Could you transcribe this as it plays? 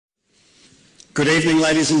Good evening,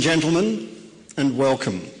 ladies and gentlemen, and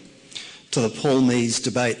welcome to the Paul Mees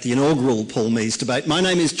debate, the inaugural Paul Mees debate. My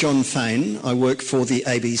name is John Fain. I work for the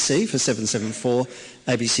ABC, for 774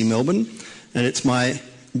 ABC Melbourne, and it's my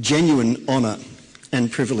genuine honour and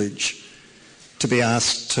privilege to be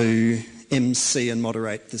asked to MC and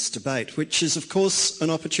moderate this debate, which is, of course, an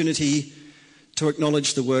opportunity to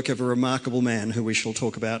acknowledge the work of a remarkable man who we shall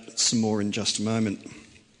talk about some more in just a moment.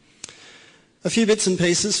 A few bits and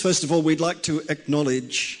pieces. First of all, we'd like to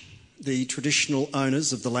acknowledge the traditional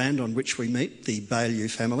owners of the land on which we meet, the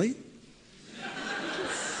Baillieu family.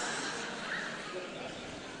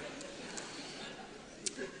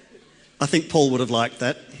 I think Paul would have liked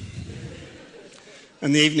that.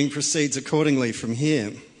 And the evening proceeds accordingly from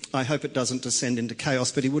here. I hope it doesn't descend into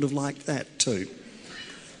chaos, but he would have liked that too.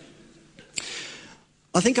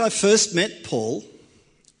 I think I first met Paul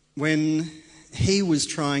when he was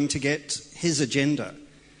trying to get his agenda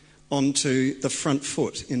onto the front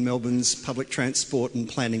foot in Melbourne's public transport and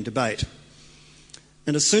planning debate.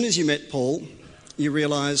 And as soon as you met Paul, you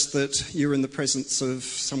realised that you were in the presence of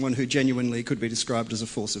someone who genuinely could be described as a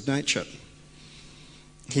force of nature.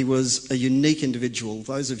 He was a unique individual.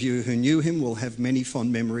 Those of you who knew him will have many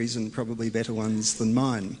fond memories and probably better ones than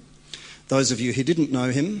mine. Those of you who didn't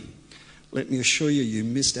know him, let me assure you, you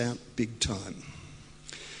missed out big time.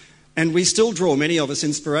 And we still draw, many of us,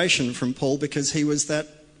 inspiration from Paul because he was that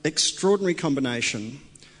extraordinary combination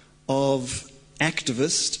of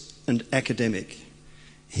activist and academic.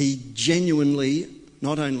 He genuinely,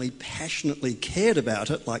 not only passionately cared about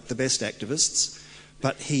it like the best activists,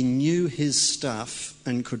 but he knew his stuff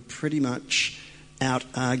and could pretty much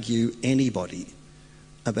out-argue anybody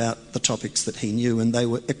about the topics that he knew, and they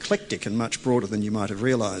were eclectic and much broader than you might have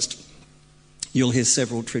realised. You'll hear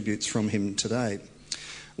several tributes from him today.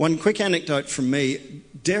 One quick anecdote from me,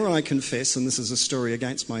 dare I confess, and this is a story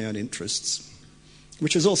against my own interests,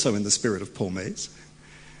 which is also in the spirit of Paul Mees.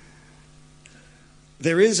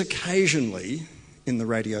 There is occasionally in the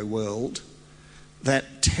radio world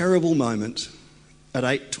that terrible moment at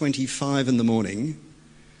 8:25 in the morning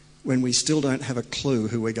when we still don't have a clue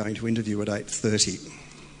who we're going to interview at 8:30.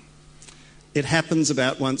 It happens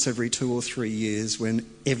about once every 2 or 3 years when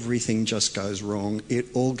everything just goes wrong. It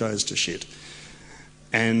all goes to shit.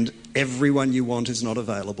 And everyone you want is not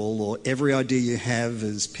available, or every idea you have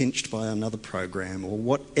is pinched by another program, or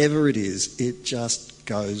whatever it is, it just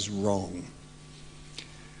goes wrong.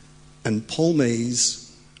 And Paul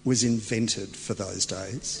Mees was invented for those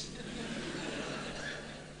days.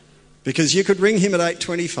 Because you could ring him at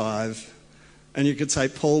 8:25 and you could say,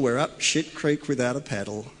 Paul, we're up shit creek without a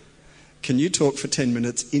paddle. Can you talk for 10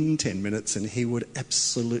 minutes in 10 minutes? And he would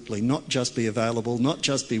absolutely not just be available, not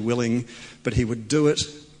just be willing, but he would do it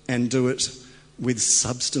and do it with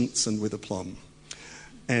substance and with aplomb.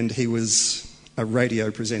 And he was a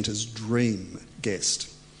radio presenter's dream guest.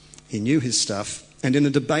 He knew his stuff, and in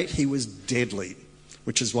a debate he was deadly,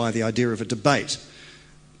 which is why the idea of a debate,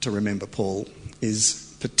 to remember Paul,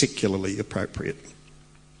 is particularly appropriate.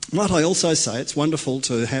 Might I also say it's wonderful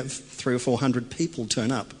to have 300 or 400 people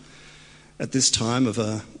turn up at this time of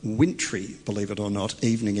a wintry, believe it or not,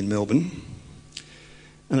 evening in Melbourne.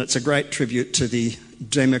 And it's a great tribute to the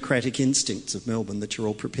democratic instincts of Melbourne that you're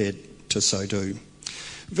all prepared to so do.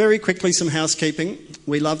 Very quickly, some housekeeping.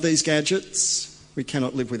 We love these gadgets. We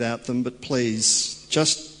cannot live without them, but please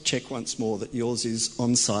just check once more that yours is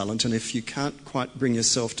on silent, and if you can't quite bring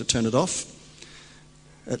yourself to turn it off,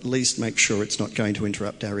 at least make sure it's not going to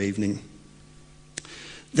interrupt our evening.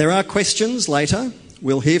 There are questions later.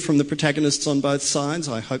 We'll hear from the protagonists on both sides.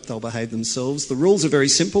 I hope they'll behave themselves. The rules are very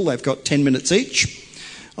simple. They've got 10 minutes each.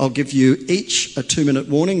 I'll give you each a 2-minute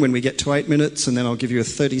warning when we get to 8 minutes, and then I'll give you a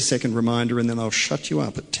 30-second reminder, and then I'll shut you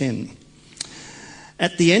up at 10.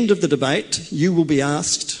 At the end of the debate, you will be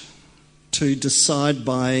asked to decide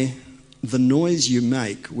by the noise you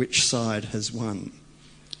make which side has won,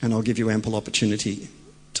 and I'll give you ample opportunity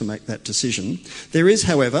to make that decision. There is,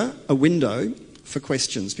 however, a window for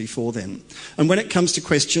questions before then. And when it comes to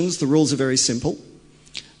questions, the rules are very simple.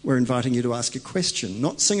 We're inviting you to ask a question,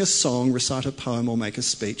 not sing a song, recite a poem or make a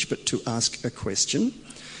speech, but to ask a question.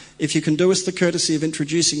 If you can do us the courtesy of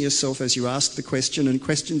introducing yourself as you ask the question, and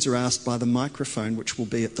questions are asked by the microphone which will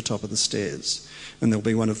be at the top of the stairs. And there'll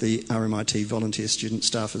be one of the RMIT volunteer student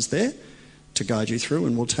staffers there to guide you through,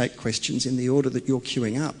 and we'll take questions in the order that you're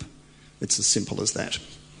queuing up. It's as simple as that.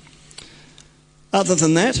 Other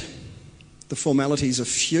than that, the formalities are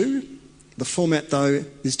few. The format, though,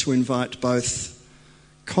 is to invite both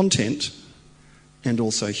content and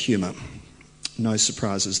also humour. No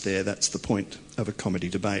surprises there. That's the point of a comedy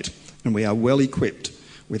debate. And we are well equipped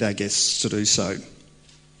with our guests to do so.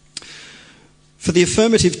 For the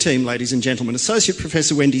affirmative team, ladies and gentlemen, Associate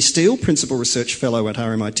Professor Wendy Steele, Principal Research Fellow at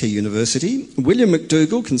RMIT University, William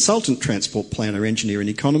McDougall, Consultant Transport Planner, Engineer and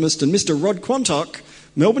Economist, and Mr Rod Quantock,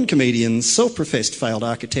 Melbourne comedian, self-professed failed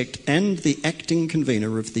architect and the acting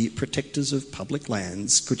convener of the Protectors of Public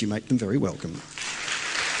Lands. Could you make them very welcome?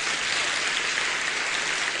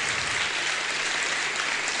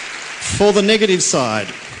 For the negative side,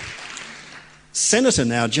 Senator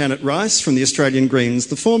now Janet Rice from the Australian Greens,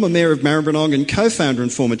 the former Mayor of Maribyrnong and co-founder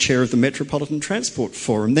and former Chair of the Metropolitan Transport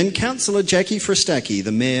Forum, then Councillor Jackie Frostacchi,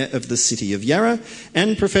 the Mayor of the City of Yarra,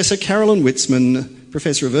 and Professor Carolyn Witzman,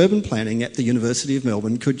 Professor of Urban Planning at the University of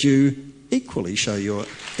Melbourne. Could you equally show your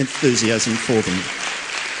enthusiasm for them?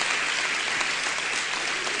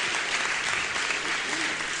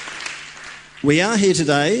 We are here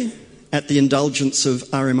today at the indulgence of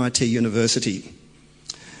RMIT University.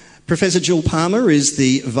 Professor Jill Palmer is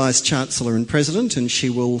the Vice-Chancellor and President, and she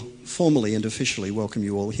will formally and officially welcome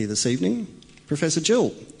you all here this evening. Professor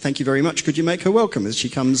Jill, thank you very much. Could you make her welcome as she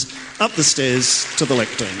comes up the stairs to the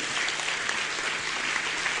lectern?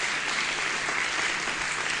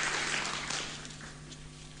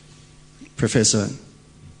 Professor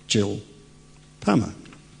Jill Palmer.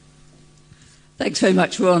 Thanks very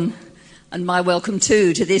much, Ron, and my welcome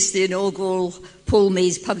too to this, the inaugural Paul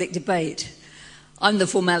Mees public debate. I'm the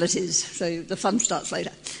formalities, so the fun starts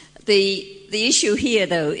later. The issue here,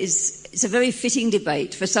 though, is it's a very fitting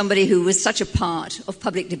debate for somebody who was such a part of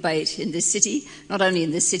public debate in this city, not only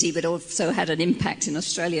in this city, but also had an impact in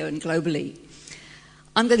Australia and globally.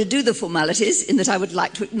 I'm going to do the formalities in that I would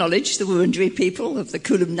like to acknowledge the Wurundjeri people of the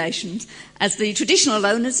Kulin Nations as the traditional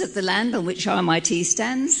owners of the land on which RMIT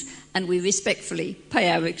stands, and we respectfully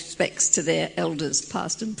pay our respects to their elders,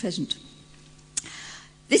 past and present.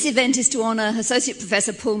 This event is to honour Associate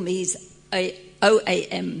Professor Paul Mees,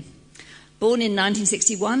 OAM. Born in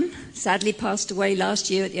 1961, sadly passed away last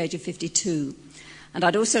year at the age of 52. And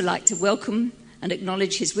I'd also like to welcome and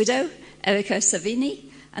acknowledge his widow, Erica Savini,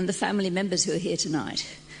 and the family members who are here tonight.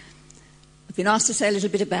 I've been asked to say a little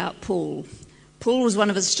bit about Paul. Paul was one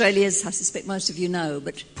of Australia's, I suspect most of you know,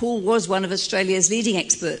 but Paul was one of Australia's leading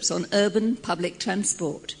experts on urban public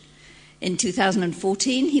transport. In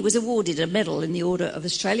 2014, he was awarded a medal in the Order of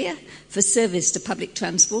Australia for service to public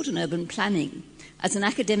transport and urban planning as an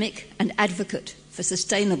academic and advocate for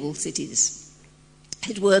sustainable cities.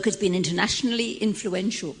 His work has been internationally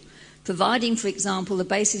influential, providing, for example, the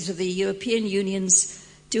basis of the European Union's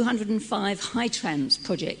 205 High-Trans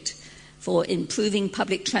project for improving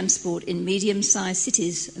public transport in medium-sized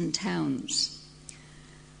cities and towns.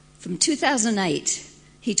 From 2008,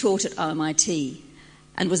 he taught at RMIT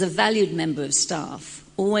and was a valued member of staff,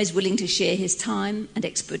 always willing to share his time and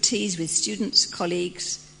expertise with students,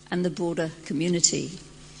 colleagues, and the broader community.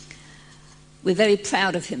 We're very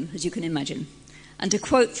proud of him, as you can imagine. And to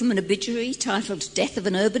quote from an obituary titled Death of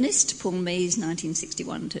an Urbanist, Paul Mees,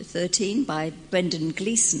 1961-13, by Brendan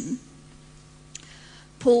Gleeson,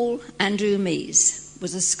 Paul Andrew Mees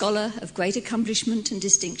was a scholar of great accomplishment and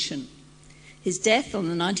distinction. His death on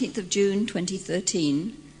the 19th of June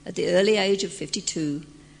 2013, at the early age of 52,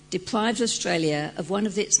 deprives Australia of one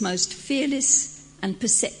of its most fearless and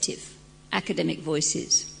perceptive academic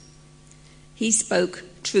voices. He spoke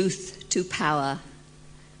truth to power,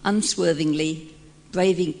 unswervingly,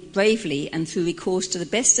 bravely, and through recourse to the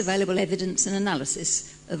best available evidence and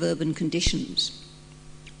analysis of urban conditions.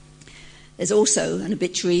 There's also an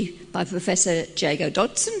obituary by Professor Jago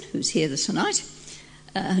Dodson, who's here tonight,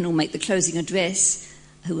 and will make the closing address,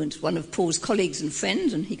 who was one of Paul's colleagues and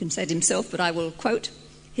friends, and he can say it himself, but I will quote,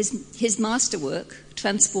 his masterwork,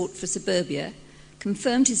 Transport for Suburbia,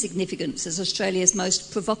 confirmed his significance as Australia's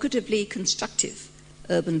most provocatively constructive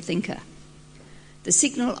urban thinker. The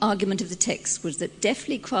signal argument of the text was that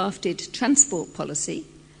deftly crafted transport policy,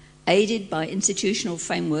 aided by institutional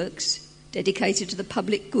frameworks dedicated to the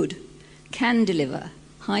public good, can deliver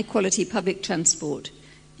high-quality public transport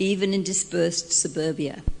even in dispersed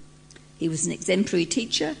suburbia. He was an exemplary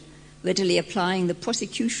teacher, readily applying the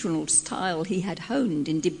prosecutorial style he had honed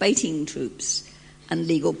in debating troops and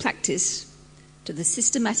legal practice to the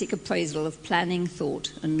systematic appraisal of planning,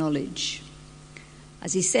 thought and knowledge.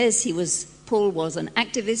 As he says, Paul was an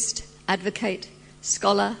activist, advocate,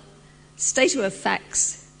 scholar, stater of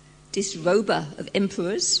facts, disrober of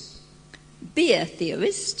emperors, beer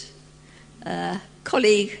theorist,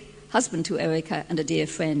 colleague, husband to Erica, and a dear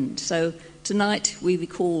friend. So tonight we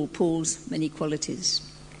recall Paul's many qualities.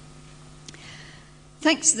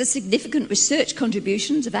 Thanks to the significant research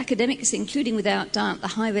contributions of academics, including without doubt the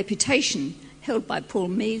high reputation held by Paul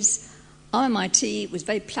Mees, RMIT was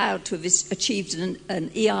very proud to have achieved an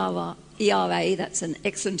ERA, that's an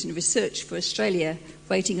excellent in research for Australia,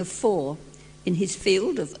 rating of 4 in his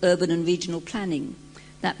field of urban and regional planning.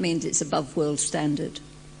 That means it's above world standard.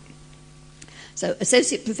 So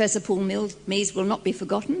Associate Professor Paul Mees will not be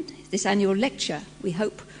forgotten. This annual lecture, we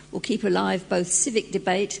hope, will keep alive both civic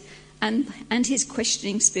debate and his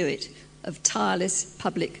questioning spirit of tireless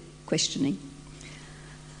public questioning.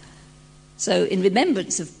 So in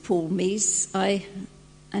remembrance of Paul Mees,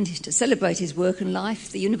 and to celebrate his work and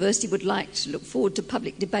life, the university would like to look forward to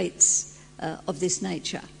public debates of this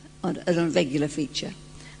nature as a regular feature.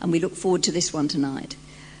 And we look forward to this one tonight.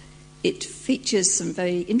 It features some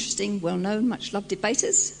very interesting, well-known, much-loved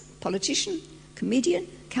debaters, politician, comedian,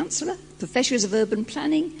 counsellor, professors of urban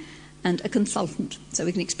planning, and a consultant. So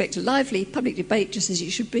we can expect a lively public debate, just as it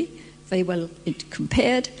should be, very well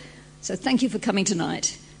compared. So thank you for coming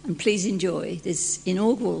tonight, and please enjoy this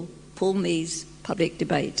inaugural Paul Mees public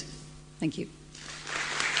debate. Thank you.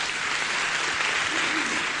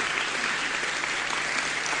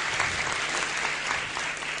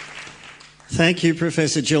 Thank you,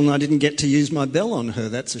 Professor Jill. And I didn't get to use my bell on her.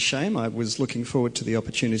 That's a shame. I was looking forward to the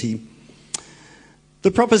opportunity.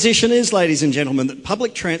 The proposition is, ladies and gentlemen, that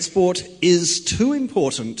public transport is too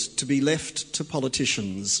important to be left to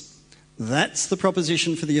politicians. That's the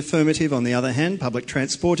proposition for the affirmative. On the other hand, public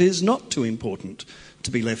transport is not too important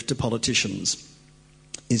to be left to politicians,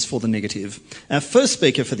 is for the negative. Our first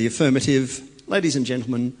speaker for the affirmative, ladies and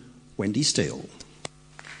gentlemen, Wendy Steele.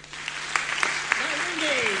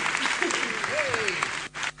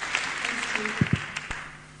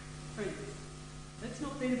 Let's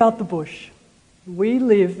not beat about the bush. We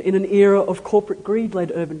live in an era of corporate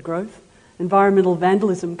greed-led urban growth, environmental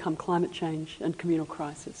vandalism come climate change and communal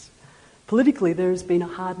crisis. Politically, there has been a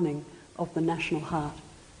hardening of the national heart.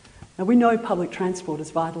 Now, we know public transport is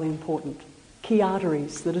vitally important. Key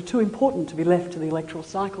arteries that are too important to be left to the electoral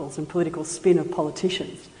cycles and political spin of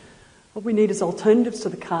politicians. What we need is alternatives to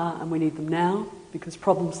the car, and we need them now because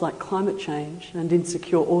problems like climate change and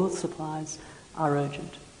insecure oil supplies are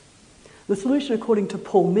urgent. The solution, according to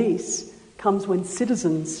Paul Mees, comes when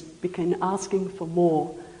citizens begin asking for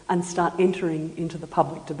more and start entering into the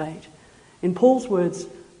public debate. In Paul's words,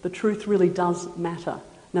 the truth really does matter,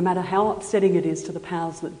 no matter how upsetting it is to the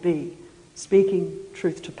powers that be, speaking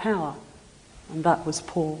truth to power. And that was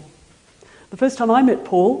Paul. The first time I met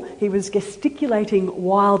Paul, he was gesticulating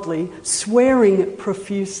wildly, swearing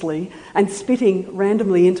profusely, and spitting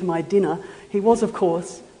randomly into my dinner. He was, of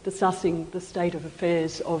course, discussing the state of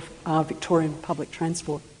affairs of Victorian public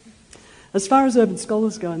transport. As far as urban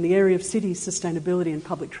scholars go in the area of cities, sustainability and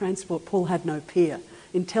public transport, Paul had no peer.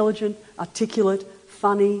 Intelligent, articulate,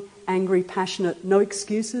 funny, angry, passionate, no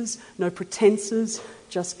excuses, no pretences,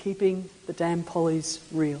 just keeping the damn pollies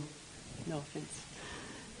real. No offence.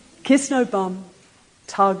 Kiss no bum,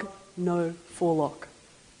 tug no forelock.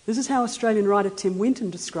 This is how Australian writer Tim Winton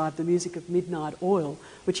described the music of Midnight Oil,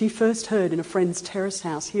 which he first heard in a friend's terrace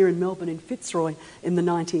house here in Melbourne in Fitzroy in the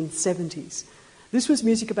 1970s. This was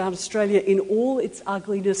music about Australia in all its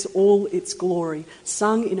ugliness, all its glory,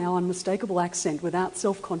 sung in our unmistakable accent without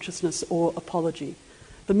self-consciousness or apology.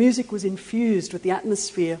 The music was infused with the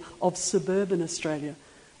atmosphere of suburban Australia,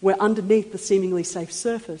 where underneath the seemingly safe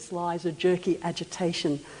surface lies a jerky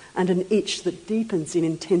agitation and an itch that deepens in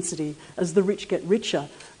intensity as the rich get richer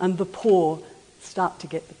and the poor start to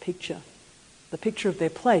get the picture of their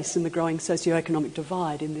place in the growing socio-economic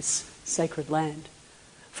divide in this sacred land.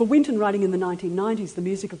 For Winton, writing in the 1990s, the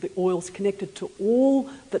music of the oils connected to all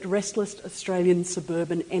that restless Australian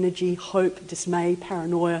suburban energy, hope, dismay,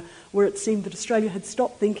 paranoia, where it seemed that Australia had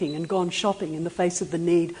stopped thinking and gone shopping in the face of the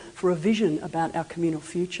need for a vision about our communal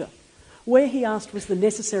future. Where, he asked, was the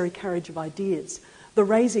necessary carriage of ideas, the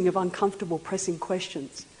raising of uncomfortable pressing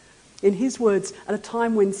questions. In his words, at a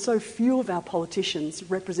time when so few of our politicians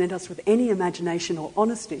represent us with any imagination or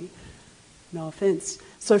honesty, no offence,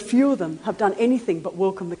 so few of them have done anything but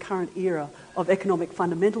welcome the current era of economic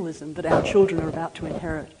fundamentalism that our children are about to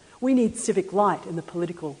inherit. We need civic light in the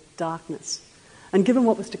political darkness. And given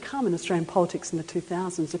what was to come in Australian politics in the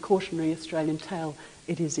 2000s, a cautionary Australian tale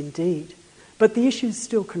it is indeed. But the issues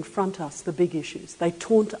still confront us, the big issues. They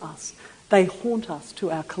taunt us. They haunt us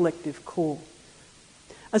to our collective core.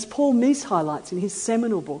 As Paul Mees highlights in his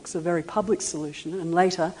seminal books, A Very Public Solution, and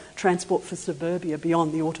later, Transport for Suburbia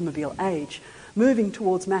Beyond the Automobile Age, moving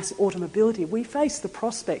towards mass automobility, we face the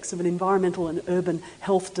prospects of an environmental and urban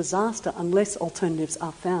health disaster unless alternatives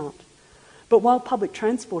are found. But while public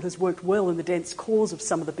transport has worked well in the dense cores of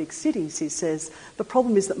some of the big cities, he says, the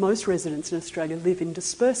problem is that most residents in Australia live in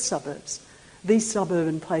dispersed suburbs. These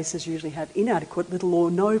suburban places usually have inadequate, little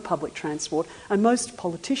or no public transport, and most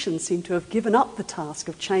politicians seem to have given up the task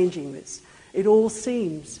of changing this. It all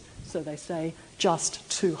seems, so they say, just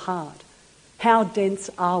too hard. How dense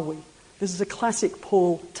are we? This is a classic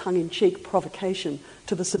Paul tongue-in-cheek provocation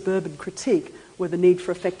to the suburban critique, where the need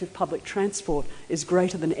for effective public transport is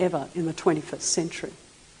greater than ever in the 21st century.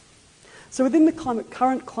 So within the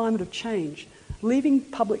current climate of change, leaving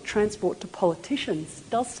public transport to politicians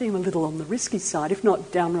does seem a little on the risky side, if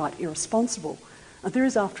not downright irresponsible. And there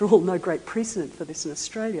is, after all, no great precedent for this in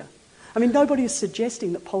Australia. I mean, nobody is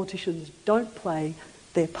suggesting that politicians don't play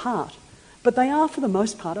their part, but they are, for the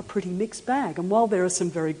most part, a pretty mixed bag. And while there are some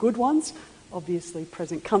very good ones, obviously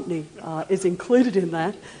present company is included in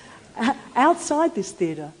that, outside this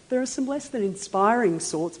theatre, there are some less than inspiring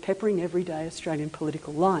sorts peppering everyday Australian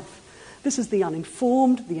political life. This is the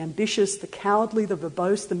uninformed, the ambitious, the cowardly, the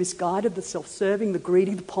verbose, the misguided, the self-serving, the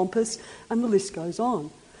greedy, the pompous, and the list goes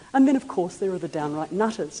on. And then, of course, there are the downright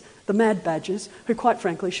nutters, the mad badgers, who quite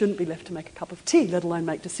frankly shouldn't be left to make a cup of tea, let alone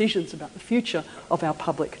make decisions about the future of our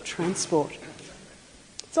public transport.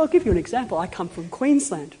 So I'll give you an example. I come from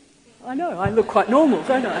Queensland. I know, I look quite normal,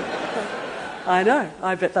 don't I? I know,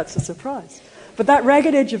 I bet that's a surprise. But that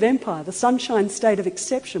ragged edge of empire, the sunshine state of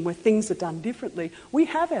exception where things are done differently, we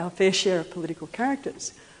have our fair share of political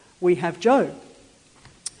characters. We have Joe.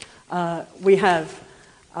 We have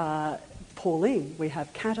Pauline. We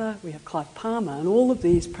have Katter. We have Clive Palmer. And all of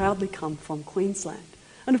these proudly come from Queensland.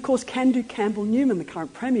 And of course, Candu Campbell-Newman, the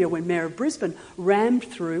current Premier, when Mayor of Brisbane, rammed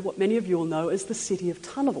through what many of you will know as the City of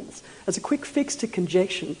Tunnels, as a quick fix to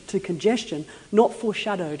congestion not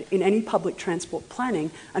foreshadowed in any public transport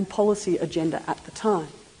planning and policy agenda at the time.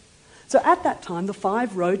 So at that time, the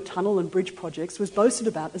 5 road, tunnel and bridge projects was boasted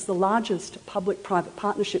about as the largest public-private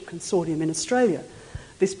partnership consortium in Australia.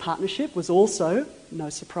 This partnership was also,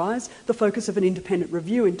 no surprise, the focus of an independent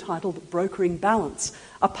review entitled Brokering Balance,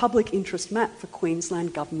 a public interest map for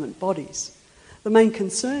Queensland government bodies. The main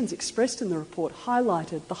concerns expressed in the report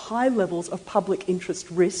highlighted the high levels of public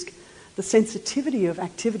interest risk, the sensitivity of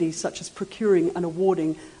activities such as procuring and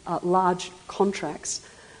awarding large contracts,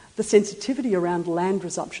 the sensitivity around land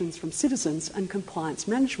resumptions from citizens, and compliance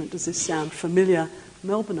management. Does this sound familiar,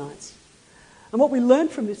 Melbourneites? And what we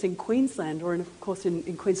learned from this in Queensland, or of course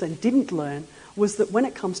in Queensland didn't learn, was that when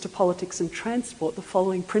it comes to politics and transport, the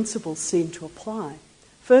following principles seem to apply.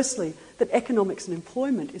 Firstly, that economics and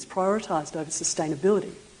employment is prioritised over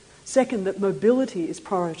sustainability. Second, that mobility is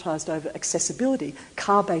prioritised over accessibility.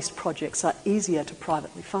 Car-based projects are easier to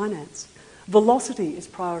privately finance. Velocity is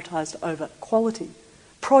prioritised over quality.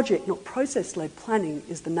 Project, not process-led planning,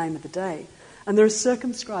 is the name of the day. And there is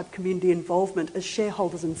circumscribed community involvement as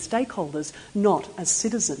shareholders and stakeholders, not as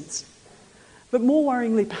citizens. But more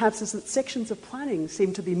worryingly, perhaps, is that sections of planning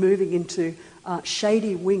seem to be moving into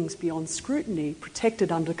shady wings beyond scrutiny,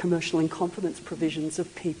 protected under commercial in confidence provisions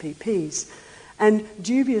of PPPs, and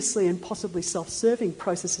dubiously and possibly self-serving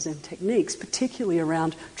processes and techniques, particularly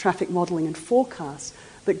around traffic modelling and forecasts,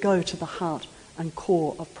 that go to the heart and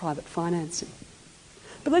core of private financing.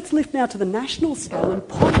 But let's lift now to the national scale and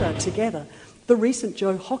ponder together the recent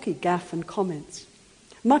Joe Hockey gaffe and comments.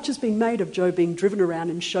 Much has been made of Joe being driven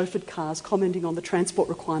around in chauffeured cars commenting on the transport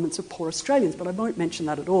requirements of poor Australians, but I won't mention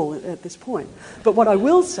that at all at this point. But what I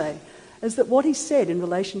will say is that what he said in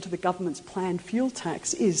relation to the government's planned fuel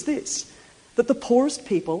tax is this, that the poorest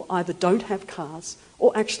people either don't have cars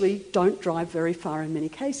or actually don't drive very far in many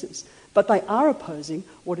cases, but they are opposing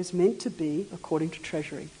what is meant to be, according to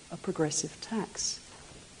Treasury, a progressive tax.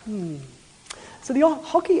 So the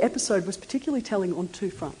Hockey episode was particularly telling on 2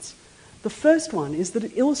 fronts. The first one is that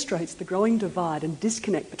it illustrates the growing divide and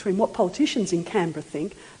disconnect between what politicians in Canberra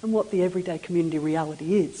think and what the everyday community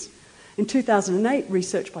reality is. In 2008,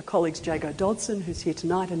 research by colleagues Jago Dodson, who's here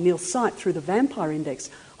tonight, and Neil Sight through the Vampire Index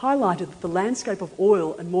highlighted that the landscape of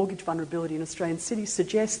oil and mortgage vulnerability in Australian cities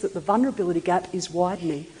suggests that the vulnerability gap is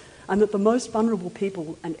widening and that the most vulnerable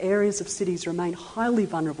people and areas of cities remain highly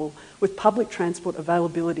vulnerable, with public transport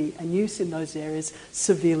availability and use in those areas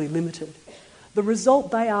severely limited. The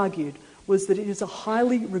result, they argued, was that it is a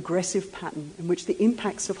highly regressive pattern in which the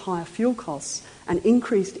impacts of higher fuel costs and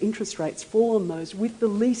increased interest rates fall on those with the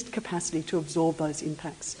least capacity to absorb those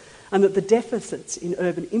impacts, and that the deficits in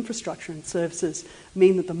urban infrastructure and services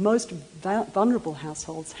mean that the most vulnerable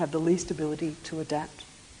households have the least ability to adapt.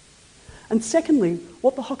 And secondly,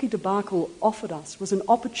 what the Hockey debacle offered us was an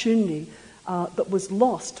opportunity that was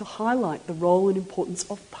lost to highlight the role and importance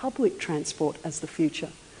of public transport as the future.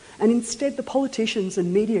 And instead, the politicians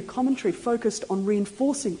and media commentary focused on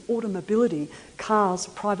reinforcing automobility, cars,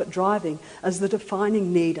 private driving as the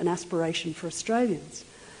defining need and aspiration for Australians.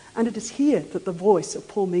 And it is here that the voice of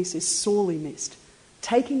Paul Mees is sorely missed,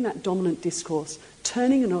 taking that dominant discourse,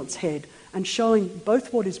 turning it on its head, and showing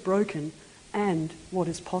both what is broken and what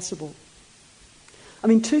is possible. I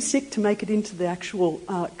mean, too sick to make it into the actual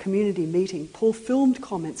community meeting, Paul filmed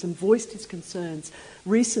comments and voiced his concerns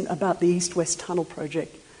recent about the East-West Tunnel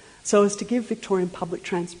project, so as to give Victorian public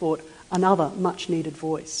transport another much-needed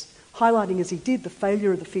voice, highlighting as he did the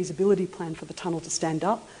failure of the feasibility plan for the tunnel to stand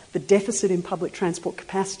up, the deficit in public transport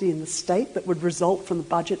capacity in the state that would result from the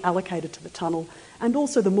budget allocated to the tunnel, and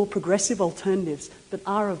also the more progressive alternatives that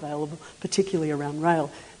are available, particularly around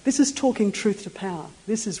rail. This is talking truth to power.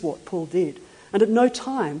 This is what Paul did. And at no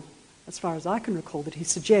time, as far as I can recall, did he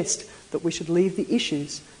suggest that we should leave the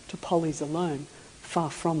issues to pollies alone. Far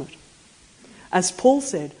from it. As Paul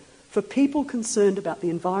said, for people concerned about the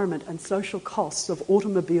environment and social costs of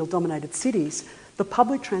automobile-dominated cities, the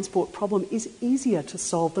public transport problem is easier to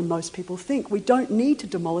solve than most people think. We don't need to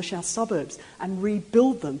demolish our suburbs and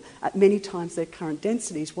rebuild them at many times their current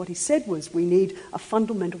densities. What he said was we need a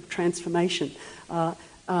fundamental transformation.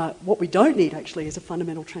 What we don't need, actually, is a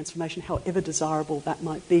fundamental transformation, however desirable that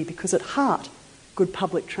might be, because at heart, good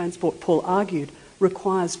public transport, Paul argued,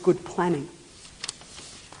 requires good planning.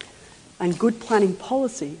 And good planning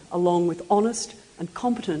policy, along with honest and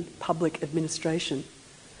competent public administration.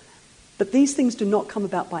 But these things do not come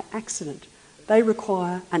about by accident. They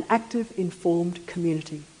require an active, informed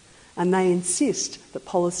community, and they insist that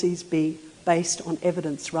policies be based on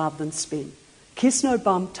evidence rather than spin. Kiss no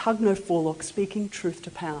bum, tug no forelock, speaking truth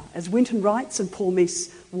to power. As Winton writes, and Paul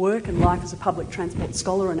Mees' work and life as a public transport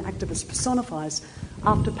scholar and activist personifies,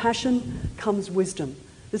 after passion comes wisdom.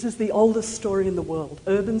 This is the oldest story in the world.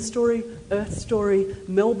 Urban story, Earth story,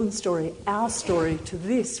 Melbourne story, our story. To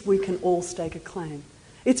this we can all stake a claim.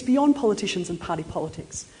 It's beyond politicians and party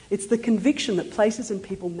politics. It's the conviction that places and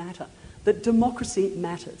people matter, that democracy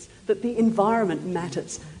matters, that the environment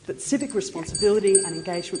matters, that civic responsibility and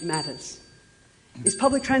engagement matters. Is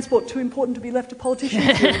public transport too important to be left to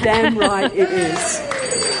politicians? You're damn right it is.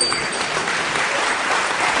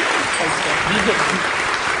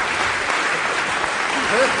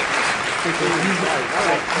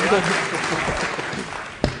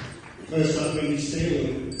 First up, when you steal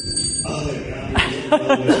them. Oh,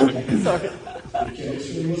 there we go. Sorry. Our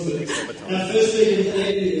first speaker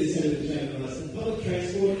today is Senator Jane Rice. Public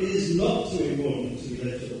transport is not too important to be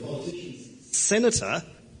left to the politicians. Senator.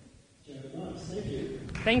 Thank you.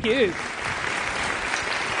 Thank you.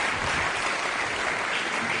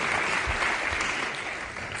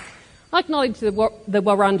 I acknowledge the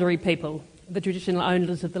Wurundjeri people, the traditional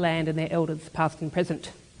owners of the land and their elders, past and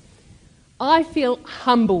present. I feel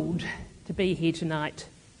humbled to be here tonight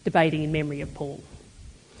debating in memory of Paul.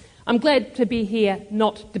 I'm glad to be here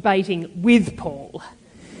not debating with Paul.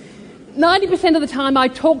 90% of the time I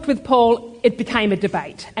talked with Paul, it became a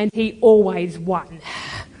debate, and he always won.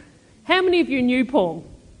 How many of you knew Paul?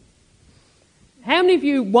 How many of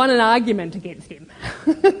you won an argument against him?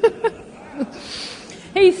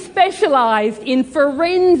 He specialised in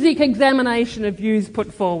forensic examination of views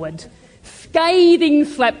put forward, scathing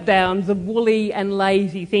slapdowns of woolly and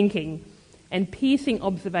lazy thinking, and piercing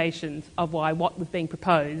observations of why what was being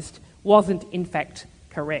proposed wasn't in fact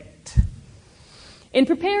correct. In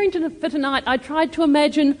preparing for tonight, I tried to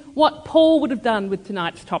imagine what Paul would have done with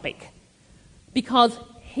tonight's topic, because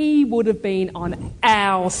he would have been on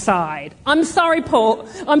our side. I'm sorry, Paul.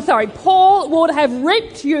 Paul would have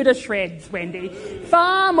ripped you to shreds, Wendy,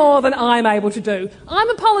 far more than I'm able to do. I'm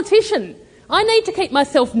a politician. I need to keep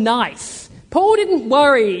myself nice. Paul didn't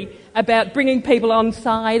worry about bringing people on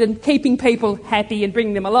side and keeping people happy and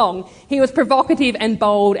bringing them along. He was provocative and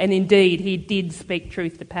bold, and indeed he did speak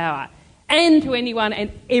truth to power, and to anyone and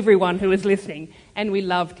everyone who was listening, and we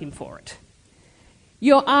loved him for it.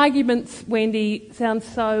 Your arguments, Wendy, sound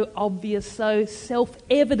so obvious, so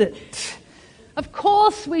self-evident. Of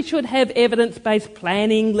course we should have evidence-based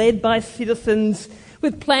planning led by citizens,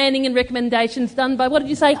 with planning and recommendations done by, what did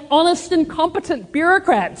you say, honest and competent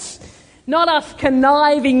bureaucrats, not us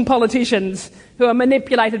conniving politicians who are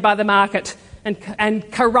manipulated by the market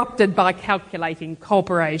and corrupted by calculating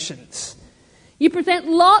corporations. You present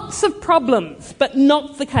lots of problems, but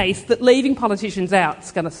not the case that leaving politicians out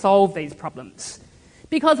is going to solve these problems.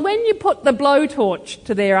 Because when you put the blowtorch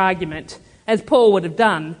to their argument, as Paul would have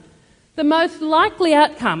done, the most likely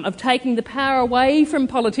outcome of taking the power away from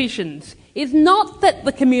politicians is not that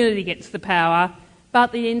the community gets the power,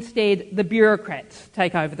 but that instead the bureaucrats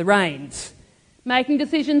take over the reins, making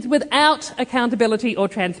decisions without accountability or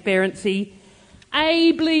transparency,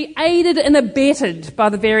 ably aided and abetted by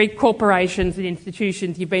the very corporations and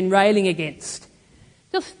institutions you've been railing against.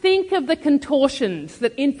 Just think of the contortions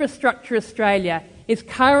that Infrastructure Australia is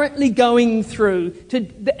currently going through,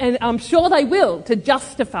 and I'm sure they will, to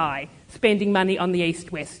justify spending money on the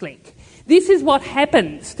East-West link. This is what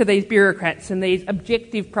happens to these bureaucrats and these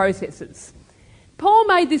objective processes. Paul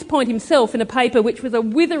made this point himself in a paper which was a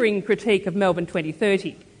withering critique of Melbourne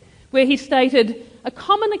 2030, where he stated, "A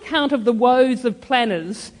common account of the woes of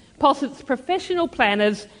planners posits professional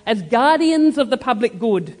planners as guardians of the public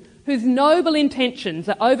good, whose noble intentions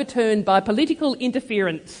are overturned by political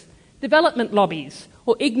interference, development lobbies,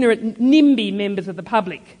 or ignorant NIMBY members of the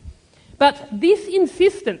public. But this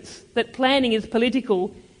insistence that planning is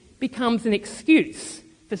political becomes an excuse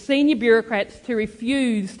for senior bureaucrats to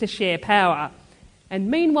refuse to share power.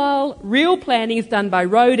 And meanwhile, real planning is done by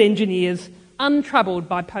road engineers untroubled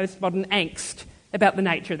by postmodern angst about the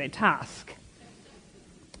nature of their task."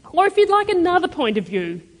 Or if you'd like another point of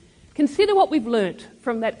view, consider what we've learnt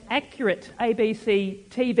from that accurate ABC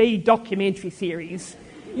TV documentary series,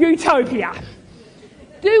 Utopia.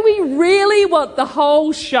 Do we really want the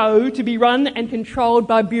whole show to be run and controlled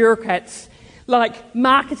by bureaucrats like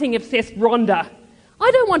marketing-obsessed Rhonda?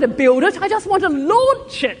 I don't want to build it, I just want to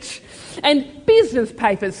launch it. And business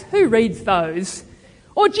papers, who reads those?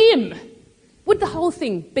 Or Jim, would the whole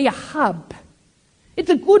thing be a hub? It's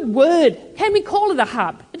a good word. Can we call it a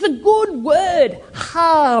hub? It's a good word,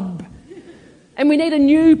 hub. And we need a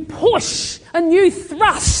new push, a new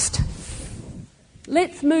thrust.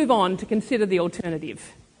 Let's move on to consider the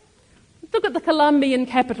alternative. Look at the Colombian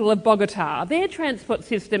capital of Bogota. Their transport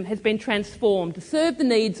system has been transformed to serve the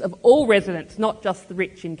needs of all residents, not just the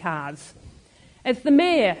rich in cars. As the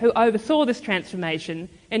mayor who oversaw this transformation,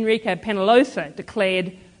 Enrique Peñalosa,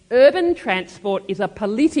 declared, urban transport is a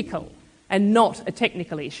political and not a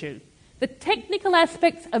technical issue. The technical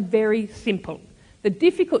aspects are very simple. The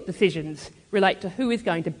difficult decisions relate to who is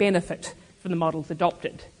going to benefit from the models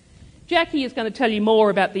adopted. Jackie is going to tell you more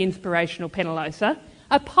about the inspirational Peñalosa,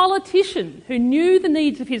 a politician who knew the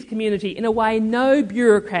needs of his community in a way no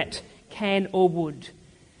bureaucrat can or would.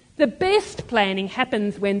 The best planning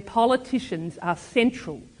happens when politicians are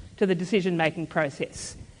central to the decision-making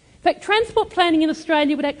process. In fact, transport planning in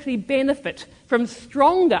Australia would actually benefit from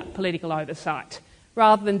stronger political oversight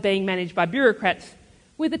rather than being managed by bureaucrats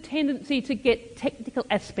with a tendency to get technical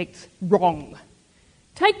aspects wrong.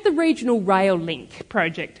 Take the regional rail link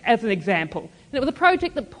project as an example. And it was a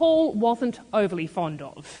project that Paul wasn't overly fond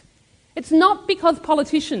of. It's not because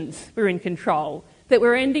politicians were in control that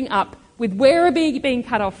we're ending up with Werribee being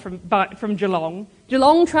cut off from Geelong,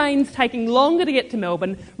 Geelong trains taking longer to get to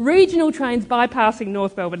Melbourne, regional trains bypassing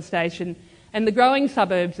North Melbourne Station, and the growing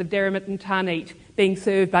suburbs of Derrimut and Tarneet being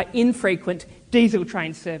served by infrequent diesel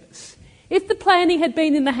train service. If the planning had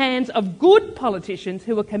been in the hands of good politicians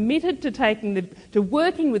who were committed to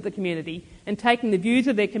working with the community and taking the views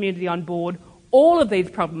of their community on board, all of these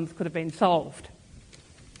problems could have been solved.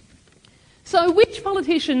 So which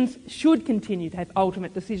politicians should continue to have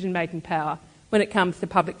ultimate decision-making power when it comes to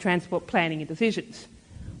public transport planning and decisions?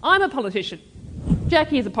 I'm a politician.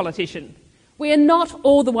 Jackie is a politician. We are not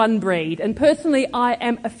all the one breed, and personally I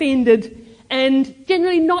am offended and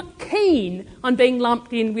generally not keen on being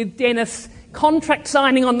lumped in with Dennis contract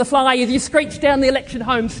signing on the fly as you screech down the election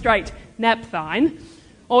home straight, Napthine,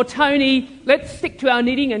 or Tony, let's stick to our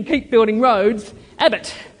knitting and keep building roads,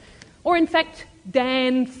 Abbott, or in fact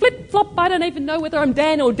Dan Flip-Flop, I don't even know whether I'm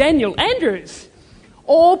Dan or Daniel Andrews.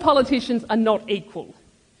 All politicians are not equal.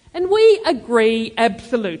 And we agree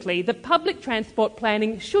absolutely that public transport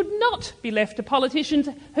planning should not be left to politicians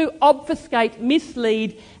who obfuscate,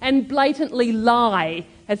 mislead and blatantly lie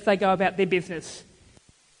as they go about their business.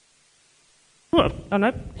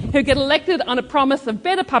 Who get elected on a promise of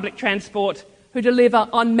better public transport, who deliver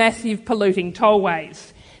on massive polluting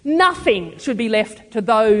tollways. Nothing should be left to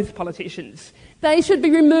those politicians. They should be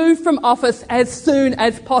removed from office as soon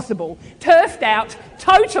as possible, turfed out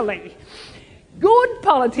totally. Good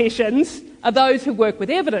politicians are those who work with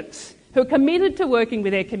evidence, who are committed to working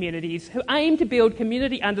with their communities, who aim to build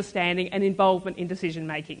community understanding and involvement in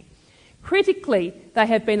decision-making. Critically, they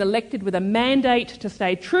have been elected with a mandate to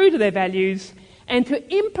stay true to their values and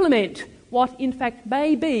to implement what in fact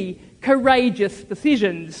may be courageous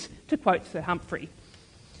decisions, to quote Sir Humphrey.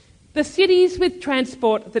 The cities with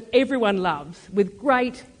transport that everyone loves, with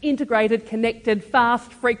great, integrated, connected,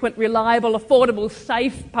 fast, frequent, reliable, affordable,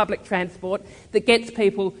 safe public transport that gets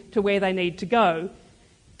people to where they need to go,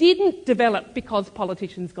 didn't develop because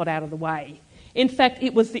politicians got out of the way. In fact,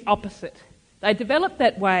 it was the opposite. They developed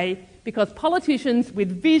that way because politicians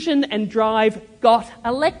with vision and drive got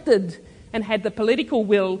elected and had the political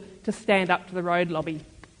will to stand up to the road lobby.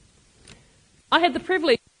 I had the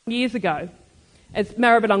privilege years ago as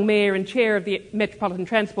Maribyrnong Mayor and Chair of the Metropolitan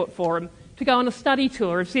Transport Forum, to go on a study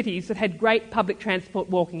tour of cities that had great public transport,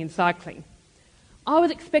 walking and cycling. I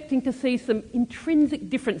was expecting to see some intrinsic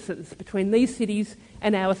differences between these cities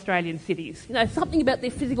and our Australian cities. You know, something about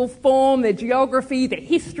their physical form, their geography, their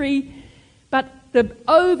history. But the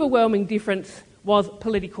overwhelming difference was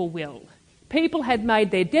political will. People had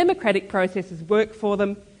made their democratic processes work for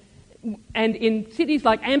them. And in cities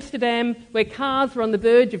like Amsterdam, where cars were on the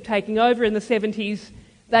verge of taking over in the 70s,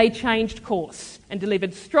 they changed course and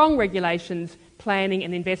delivered strong regulations, planning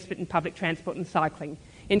and investment in public transport and cycling.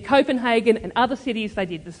 In Copenhagen and other cities, they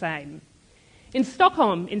did the same. In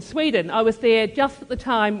Stockholm, in Sweden, I was there just at the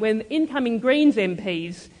time when incoming Greens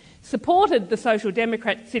MPs supported the Social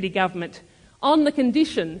Democrat city government on the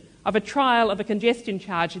condition of a trial of a congestion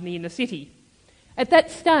charge in the inner city. At that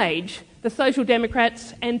stage, the Social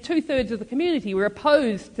Democrats and two-thirds of the community were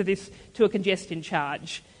opposed to a congestion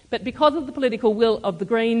charge. But because of the political will of the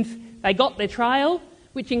Greens, they got their trial,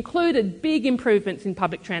 which included big improvements in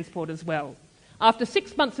public transport as well. After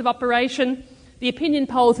 6 months of operation, the opinion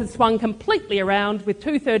polls had swung completely around, with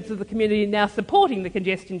two-thirds of the community now supporting the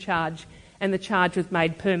congestion charge, and the charge was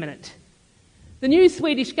made permanent. The new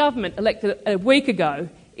Swedish government, elected a week ago,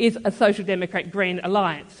 is a Social Democrat Green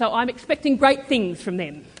alliance, so I'm expecting great things from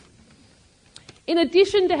them. In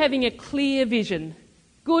addition to having a clear vision,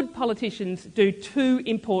 good politicians do two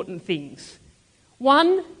important things.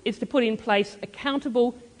 One is to put in place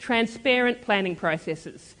accountable, transparent planning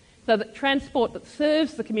processes so that transport that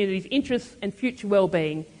serves the community's interests and future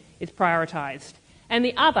well-being is prioritised. And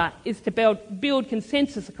the other is to build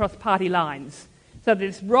consensus across party lines so that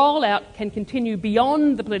this rollout can continue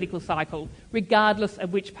beyond the political cycle, regardless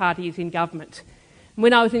of which party is in government.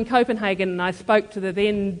 When I was in Copenhagen and I spoke to the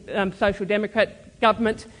then Social Democrat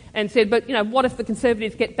government and said, but, you know, what if the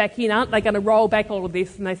Conservatives get back in? Aren't they going to roll back all of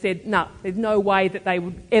this? And they said, no, there's no way that they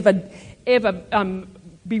would ever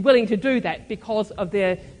be willing to do that because of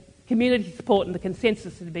their community support and the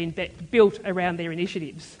consensus that had been built around their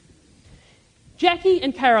initiatives. Jackie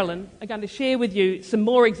and Carolyn are going to share with you some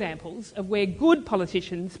more examples of where good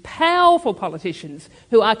politicians, powerful politicians,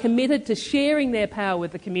 who are committed to sharing their power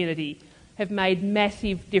with the community, have made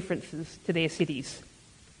massive differences to their cities.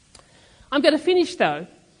 I'm going to finish, though,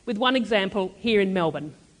 with one example here in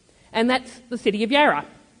Melbourne, and that's the city of Yarra.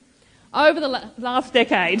 Over the last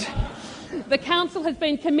decade, the council has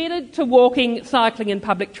been committed to walking, cycling and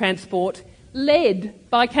public transport, led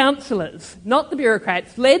by councillors, not the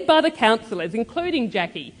bureaucrats, led by the councillors, including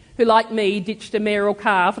Jackie, who, like me, ditched a mayoral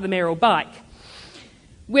car for the mayoral bike.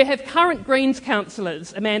 We have current Greens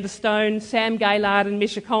councillors, Amanda Stone, Sam Gaylard and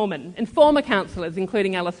Misha Coleman, and former councillors,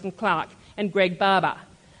 including Alison Clark and Greg Barber.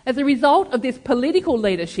 As a result of this political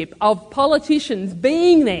leadership of politicians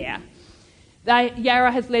being there,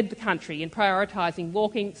 Yarra has led the country in prioritising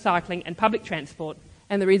walking, cycling and public transport,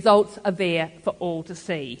 and the results are there for all to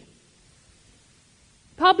see.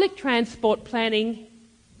 Public transport planning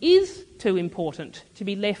is too important to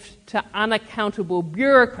be left to unaccountable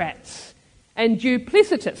bureaucrats and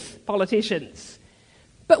duplicitous politicians.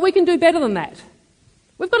 But we can do better than that.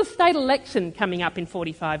 We've got a state election coming up in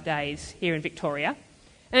 45 days here in Victoria,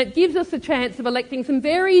 and it gives us the chance of electing some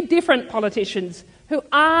very different politicians who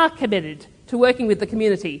are committed to working with the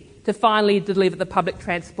community to finally deliver the public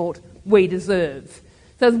transport we deserve.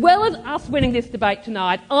 So as well as us winning this debate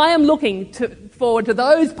tonight, I am looking forward to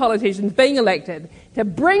those politicians being elected to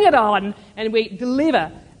bring it on and we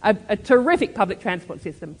deliver a terrific public transport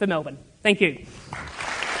system for Melbourne. Thank you.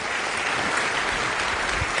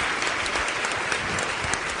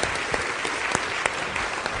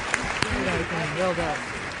 Well done.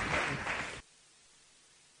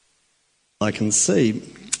 I can see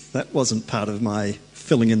that wasn't part of my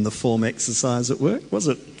filling in the form exercise at work, was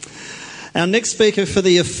it? Our next speaker for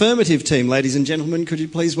the affirmative team, ladies and gentlemen, could you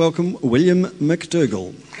please welcome William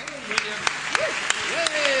McDougall.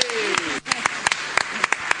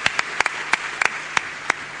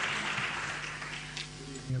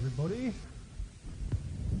 Everybody.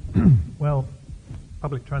 Well,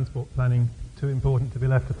 public transport planning, too important to be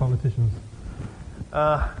left to politicians.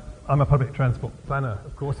 I'm a public transport planner,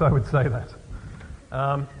 of course I would say that.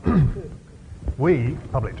 We,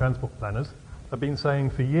 public transport planners, have been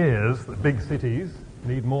saying for years that big cities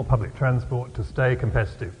need more public transport to stay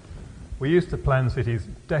competitive. We used to plan cities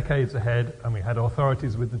decades ahead and we had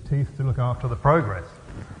authorities with the teeth to look after the progress.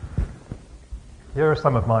 Here are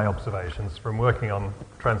some of my observations from working on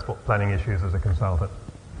transport planning issues as a consultant.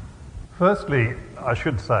 Firstly, I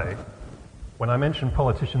should say, when I mention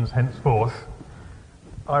politicians henceforth,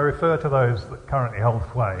 I refer to those that currently hold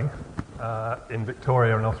sway in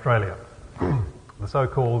Victoria and Australia, the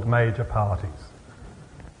so-called major parties.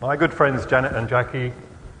 My good friends Janet and Jackie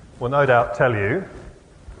will no doubt tell you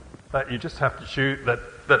that you just have to choose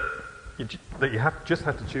just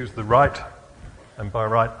have to choose the right, and by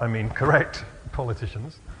right I mean correct,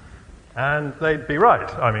 politicians, and they'd be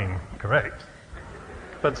right. I mean correct.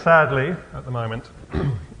 But sadly, at the moment,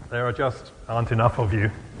 there aren't enough of you,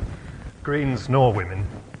 Greens nor women,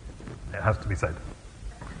 it has to be said.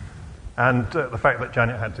 And the fact that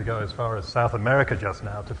Janet had to go as far as South America just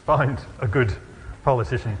now to find a good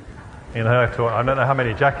politician in her tour, I don't know how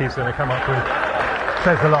many Jackie's going to come up with,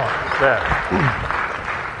 says a lot there.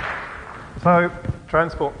 So,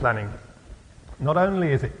 transport planning. Not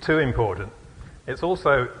only is it too important, it's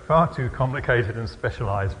also far too complicated and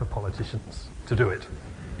specialised for politicians to do it.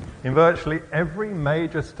 In virtually every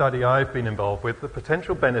major study I've been involved with, the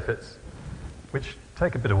potential benefits, which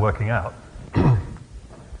take a bit of working out,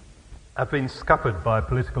 have been scuppered by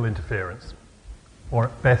political interference, or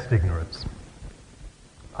at best ignorance.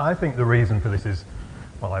 I think the reason for this is,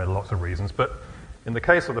 well, there are lots of reasons, but in the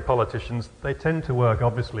case of the politicians, they tend to work,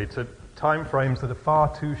 obviously, to time frames that are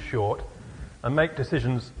far too short and make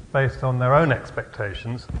decisions based on their own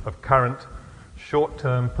expectations of current,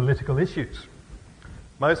 short-term political issues.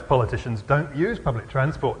 Most politicians don't use public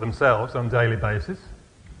transport themselves on a daily basis,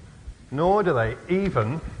 nor do they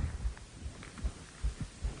even,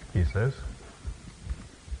 he says,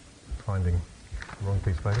 finding the wrong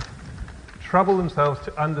piece of paper, trouble themselves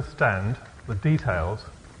to understand the details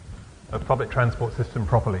of public transport system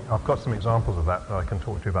properly. I've got some examples of that I can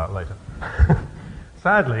talk to you about later.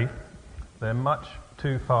 Sadly, they're much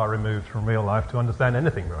too far removed from real life to understand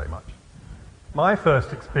anything very much. My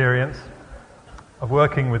first experience of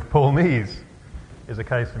working with Paul Mees is a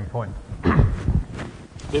case in point.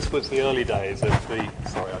 This was the early days of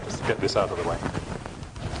I'll just get this out of the way.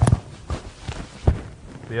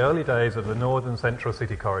 The early days of the Northern Central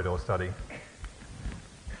City Corridor study.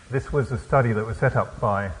 This was a study that was set up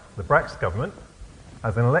by the Bracks government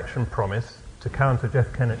as an election promise to counter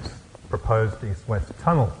Jeff Kennett's proposed east-west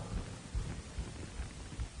tunnel.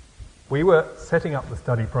 We were setting up the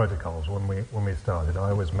study protocols when we started.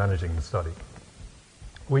 I was managing the study.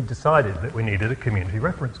 We decided that we needed a community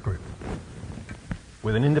reference group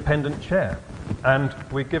with an independent chair, and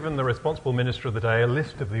we'd given the responsible minister of the day a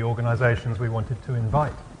list of the organisations we wanted to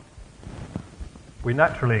invite. We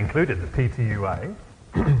naturally included the PTUA,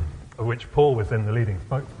 of which Paul was then the leading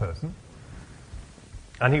spokesperson,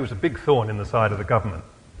 and he was a big thorn in the side of the government.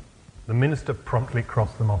 The minister promptly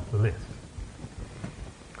crossed them off the list.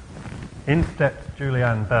 In stepped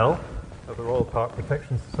Julianne Bell of the Royal Park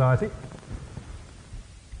Protection Society.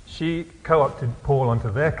 She co-opted Paul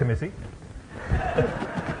onto their committee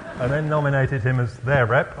and then nominated him as their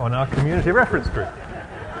rep on our community reference group.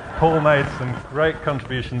 Paul made some great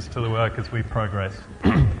contributions to the work as we progressed,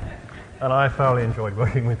 and I thoroughly enjoyed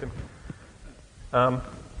working with him.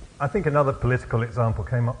 I think another political example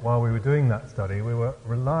came up while we were doing that study. We were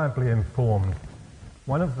reliably informed.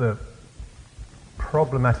 One of the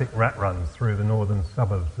problematic rat runs through the northern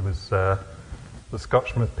suburbs was the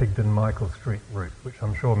Scotchmouth-Pigden-Michael Street route, which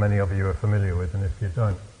I'm sure many of you are familiar with, and if you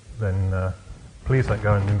don't, then please don't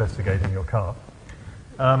go and investigate in your car.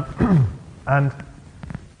 And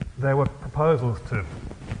there were proposals to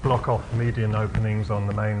block off median openings on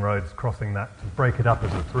the main roads crossing that to break it up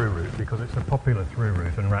as a through route because it's a popular through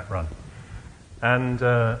route and rat run. And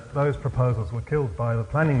those proposals were killed by the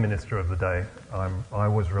planning minister of the day. I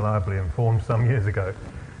was reliably informed some years ago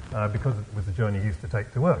because it was a journey he used to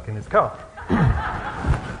take to work in his car.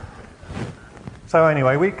 So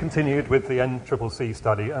anyway, we continued with the NCCC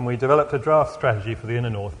study and we developed a draft strategy for the Inner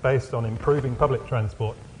North based on improving public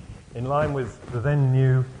transport in line with the then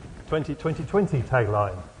new 2020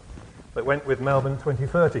 tagline that went with Melbourne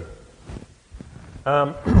 2030.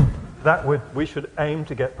 We should aim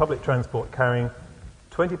to get public transport carrying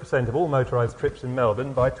 20% of all motorised trips in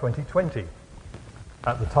Melbourne by 2020.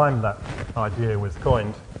 At the time that idea was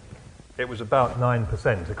coined, it was about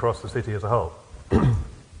 9% across the city as a whole.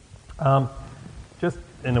 Just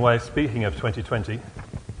in a way, speaking of 2020,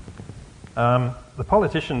 the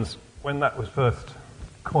politicians, when that was first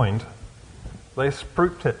coined, they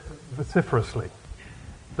spruiked it vociferously.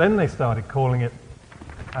 Then they started calling it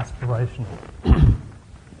aspirational.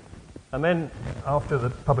 And then, after the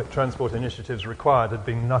public transport initiatives required had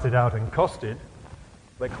been nutted out and costed,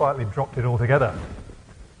 they quietly dropped it altogether.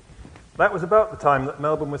 That was about the time that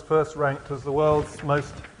Melbourne was first ranked as the world's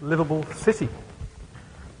most livable city.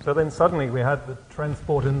 So then suddenly we had the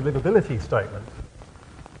transport and livability statement.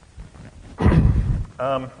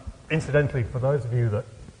 Incidentally, for those of you that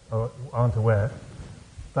aren't aware,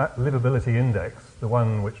 that livability index, the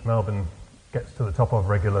one which Melbourne gets to the top of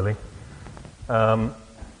regularly,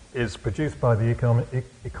 is produced by the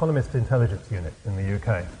Economist Intelligence Unit in the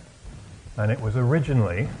UK. And it was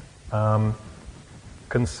originally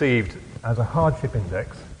conceived as a hardship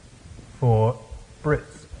index for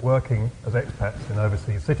Brits working as expats in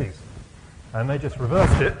overseas cities. And they just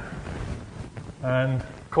reversed it and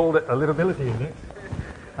called it a livability index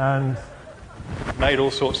and made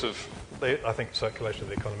all sorts of... I think circulation of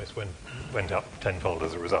The Economist went up tenfold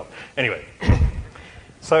as a result. Anyway,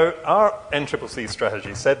 so our NCCC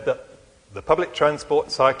strategy said that the public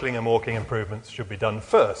transport, cycling and walking improvements should be done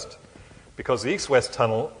first because the East-West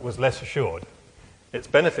Tunnel was less assured. Its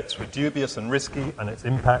benefits were dubious and risky and its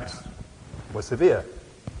impacts were severe.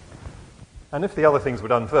 And if the other things were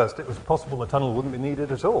done first, it was possible the tunnel wouldn't be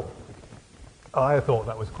needed at all. I thought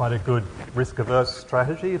that was quite a good risk-averse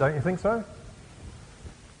strategy, don't you think so?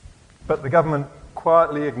 But the government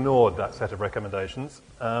quietly ignored that set of recommendations.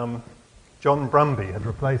 John Brumby had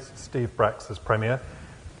replaced Steve Bracks as Premier,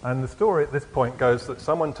 and the story at this point goes that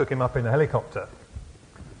someone took him up in a helicopter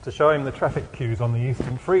to show him the traffic queues on the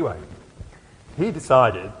Eastern Freeway. He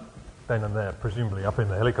decided, then and there, presumably up in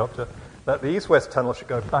the helicopter, that the East-West Tunnel should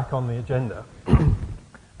go back on the agenda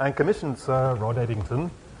and commissioned Sir Rod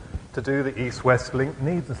Eddington to do the East-West Link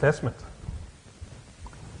needs assessment.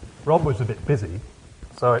 Rob was a bit busy,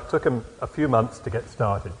 so it took him a few months to get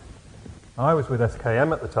started. I was with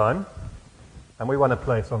SKM at the time, and we won a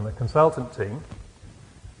place on the consultant team,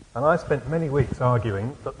 and I spent many weeks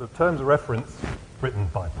arguing that the terms of reference written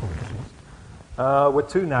by politicians were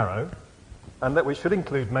too narrow, and that we should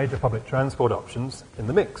include major public transport options in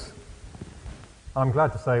the mix. I'm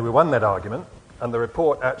glad to say we won that argument, and the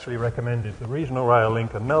report actually recommended the regional rail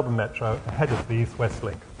link and Melbourne Metro ahead of the East-West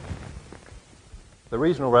link. The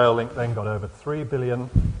regional rail link then got over $3 billion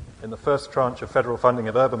in the first tranche of federal funding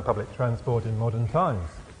of urban public transport in modern times.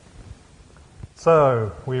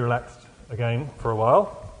 So we relaxed again for a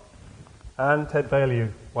while, and Ted Baillieu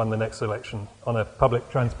won the next election on a public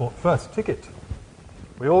transport first ticket.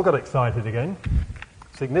 We all got excited again.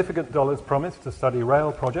 Significant dollars promised to study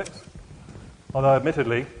rail projects, although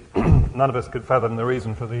admittedly none of us could fathom the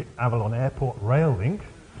reason for the Avalon Airport rail link.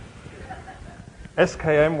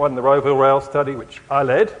 SKM won the Rowville Rail study, which I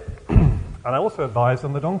led, and I also advised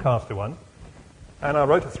on the Doncaster one, and I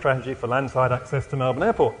wrote a strategy for landside access to Melbourne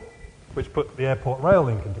Airport, which put the airport rail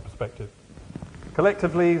link into perspective.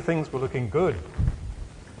 Collectively, things were looking good.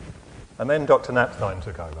 And then Dr. Napstein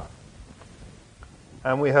took over,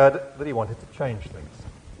 and we heard that he wanted to change things.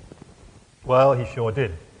 Well, he sure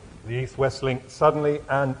did. The East-West link suddenly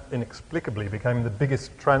and inexplicably became the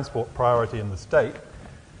biggest transport priority in the state,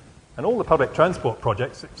 and all the public transport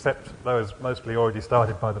projects, except those mostly already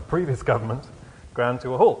started by the previous government, ground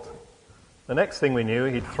to a halt. The next thing we knew,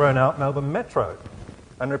 he'd thrown out Melbourne Metro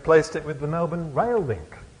and replaced it with the Melbourne Rail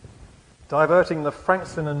Link, diverting the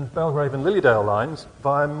Frankston and Belgrave and Lilydale lines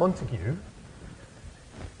via Montague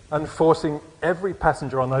and forcing every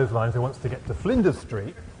passenger on those lines who wants to get to Flinders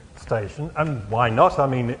Street station, and why not? I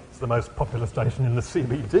mean, it's the most popular station in the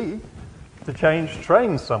CBD, to change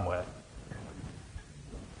trains somewhere.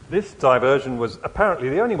 This diversion was apparently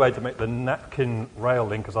the only way to make the napkin rail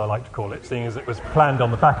link, as I like to call it, seeing as it was planned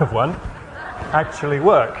on the back of one, actually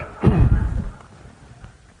work.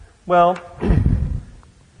 Well,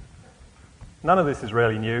 none of this is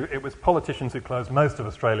really new. It was politicians who closed most of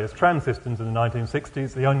Australia's tram systems in the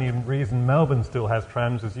 1960s. The only reason Melbourne still has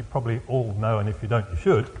trams, as you probably all know, and if you don't, you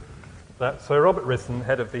should, that Sir Robert Risson,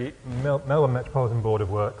 head of the Melbourne Metropolitan Board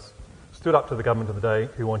of Works, stood up to the government of the day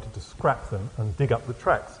who wanted to scrap them and dig up the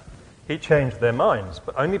tracks. He changed their minds,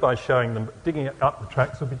 but only by showing them that digging up the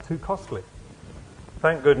tracks would be too costly.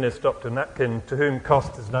 Thank goodness Dr. Napkin, to whom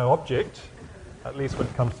cost is no object, at least when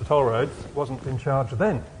it comes to toll roads, wasn't in charge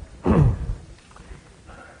then.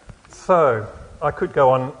 So, I could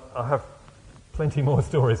go on. I have plenty more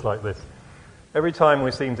stories like this. Every time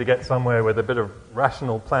we seem to get somewhere with a bit of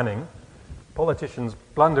rational planning, politicians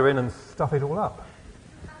blunder in and stuff it all up.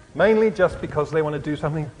 Mainly just because they want to do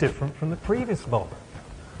something different from the previous mob.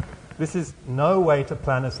 This is no way to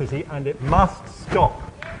plan a city, and it must stop.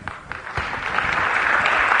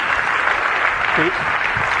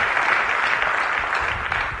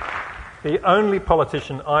 The only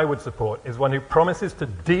politician I would support is one who promises to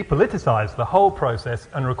depoliticise the whole process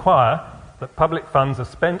and require that public funds are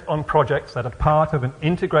spent on projects that are part of an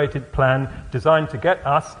integrated plan designed to get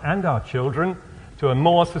us and our children to a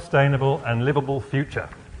more sustainable and livable future.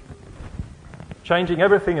 Changing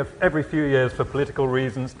everything every few years for political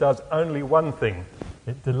reasons does only one thing.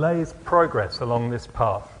 It delays progress along this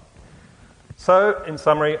path. So, in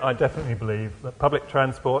summary, I definitely believe that public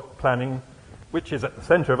transport planning, which is at the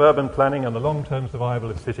centre of urban planning and the long-term survival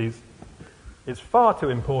of cities, is far too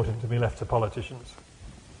important to be left to politicians.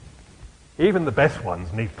 Even the best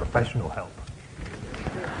ones need professional help.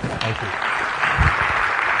 Thank you.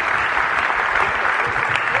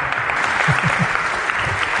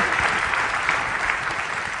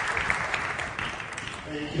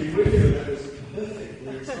 Thank you, Richard. That was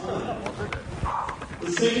perfectly timed.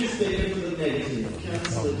 The second speaker for the negative,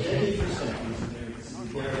 Councillor Jackie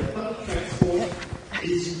Frascati, where public transport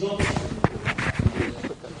is not.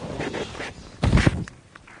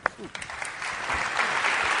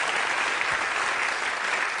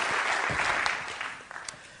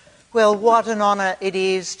 Well, what an honour it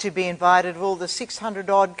is to be invited, all the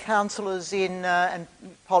 600-odd councillors and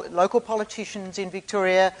local politicians in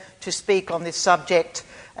Victoria, to speak on this subject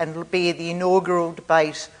and be the inaugural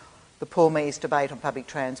debate, the Paul Mees debate on public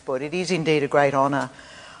transport. It is indeed a great honour.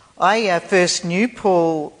 I first knew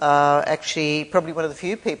Paul, actually probably one of the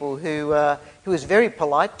few people who was very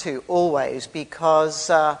polite to always, because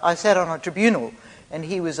I sat on a tribunal and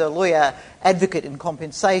he was a lawyer advocate in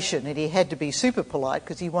compensation, and he had to be super polite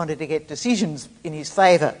because he wanted to get decisions in his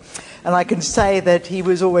favour. And I can say that he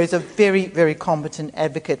was always a very, very competent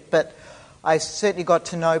advocate. But I certainly got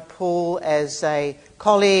to know Paul as a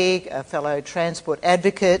colleague, a fellow transport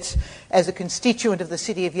advocate, as a constituent of the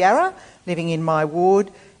City of Yarra, living in my ward,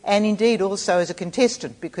 and indeed also as a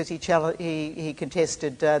contestant, because he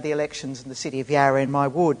contested the elections in the City of Yarra in my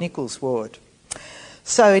ward, Nichols ward.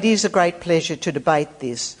 So it is a great pleasure to debate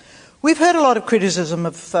this. We've heard a lot of criticism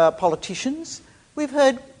of politicians. We've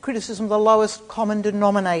heard criticism of the lowest common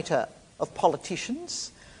denominator of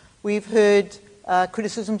politicians. We've heard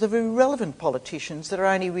criticisms of irrelevant politicians that are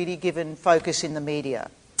only really given focus in the media.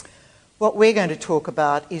 What we're going to talk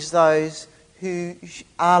about is those who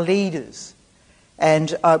are leaders.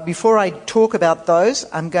 And before I talk about those,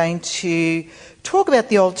 I'm going to talk about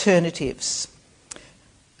the alternatives.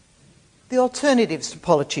 The alternatives to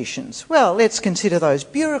politicians. Well, let's consider those.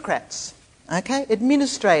 Bureaucrats, okay,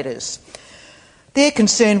 administrators. They're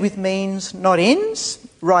concerned with means, not ends,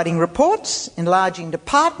 writing reports, enlarging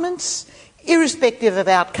departments, irrespective of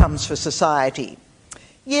outcomes for society.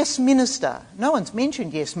 Yes, Minister. No one's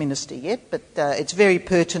mentioned Yes, Minister yet, but it's very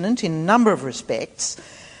pertinent in a number of respects.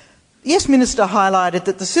 Yes, Minister highlighted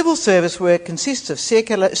that the civil service work consists of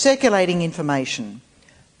circulating information.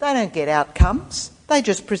 They don't get outcomes. They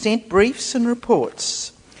just present briefs and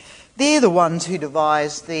reports. They're the ones who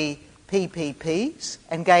devised the PPPs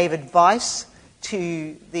and gave advice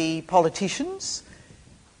to the politicians.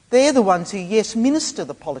 They're the ones who, yes, minister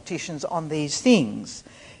the politicians on these things.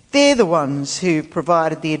 They're the ones who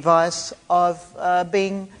provided the advice of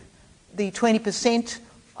being the 20%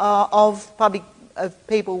 of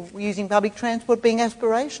people using public transport being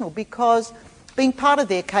aspirational, because being part of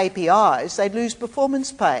their KPIs, they'd lose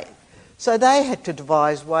performance pay. So they had to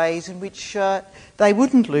devise ways in which they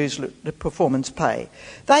wouldn't lose the performance pay.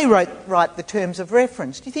 They write the terms of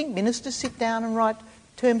reference. Do you think ministers sit down and write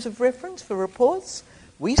terms of reference for reports?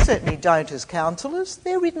 We certainly don't as councillors.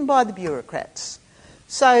 They're written by the bureaucrats.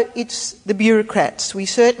 So it's the bureaucrats. We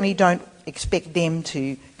certainly don't expect them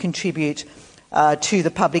to contribute to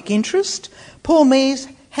the public interest. Paul Mees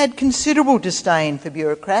had considerable disdain for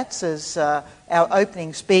bureaucrats, as our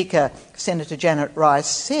opening speaker, Senator Janet Rice,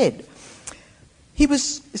 said. He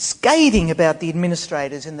was scathing about the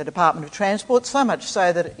administrators in the Department of Transport, so much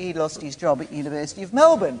so that he lost his job at the University of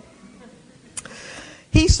Melbourne.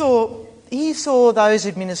 He saw those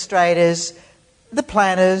administrators, the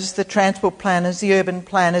planners, the transport planners, the urban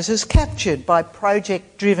planners, as captured by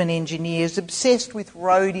project-driven engineers obsessed with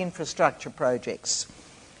road infrastructure projects.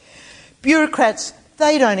 Bureaucrats,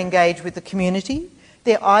 they don't engage with the community.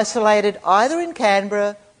 They're isolated either in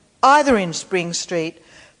Canberra, either in Spring Street.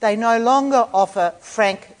 They no longer offer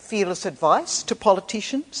frank, fearless advice to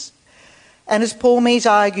politicians. And as Paul Mees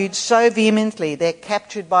argued so vehemently, they're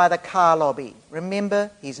captured by the car lobby. Remember,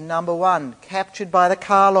 he's number one, captured by the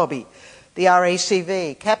car lobby. The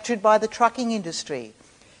RACV, captured by the trucking industry.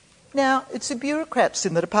 Now, it's the bureaucrats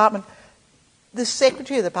in the department. The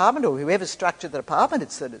secretary of the department, or whoever structured the department,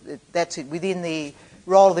 that's it, within the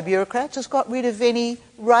role of the bureaucrats, has got rid of any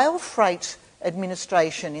rail freight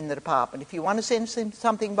administration in the department. If you want to send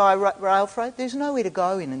something by rail freight, there's nowhere to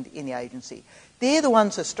go in the agency. They're the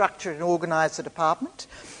ones that structure and organise the department,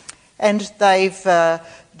 and they've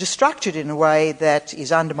destructured in a way that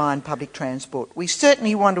is undermined public transport. We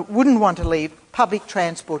certainly wouldn't want to leave public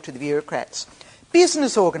transport to the bureaucrats.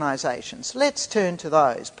 Business organisations, let's turn to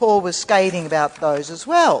those. Paul was scathing about those as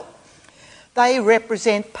well. They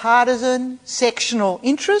represent partisan, sectional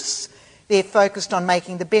interess. They're focused on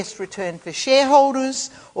making the best return for shareholders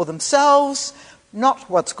or themselves, not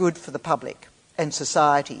what's good for the public and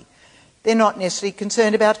society. They're not necessarily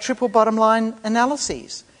concerned about triple bottom line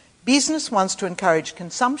analyses. Business wants to encourage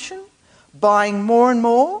consumption, buying more and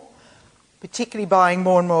more, particularly buying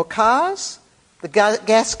more and more cars, the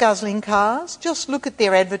gas-guzzling cars. Just look at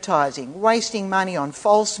their advertising, wasting money on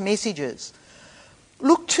false messages.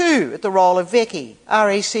 Look too at the role of VECI,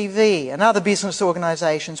 RACV and other business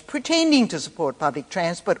organisations pretending to support public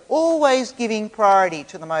transport, always giving priority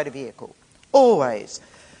to the motor vehicle. Always.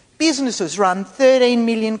 Businesses run 13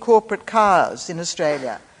 million corporate cars in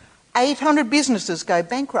Australia. 800 businesses go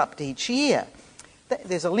bankrupt each year.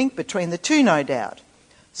 There's a link between the two, no doubt.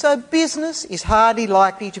 So business is hardly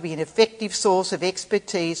likely to be an effective source of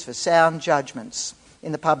expertise for sound judgments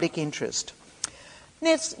in the public interest.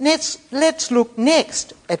 Let's look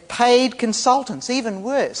next at paid consultants, even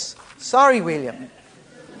worse. Sorry, William.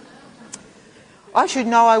 I should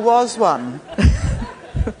know I was one.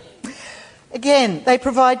 Again, they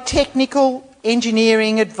provide technical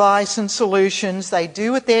engineering advice and solutions. They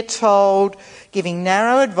do what they're told, giving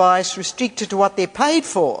narrow advice restricted to what they're paid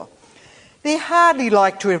for. They're hardly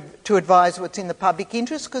like to advise what's in the public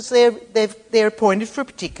interest because they're appointed for a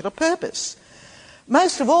particular purpose.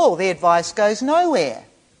 Most of all, their advice goes nowhere.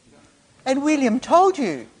 And William told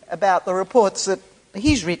you about the reports that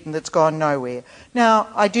he's written that's gone nowhere. Now,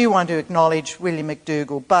 I do want to acknowledge William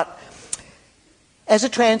McDougall, but as a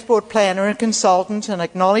transport planner and consultant, and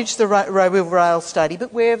acknowledge the Roe Rail study,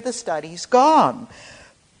 but where have the studies gone?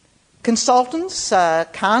 Consultants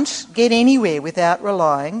can't get anywhere without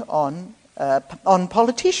relying on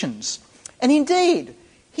politicians. And indeed,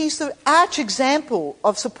 he's the arch example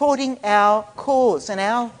of supporting our cause and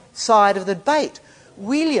our side of the debate.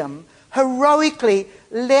 William heroically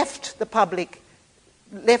left his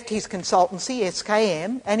consultancy,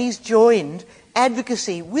 SKM, and he's joined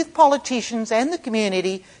advocacy with politicians and the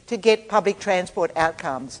community to get public transport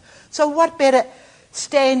outcomes. So what better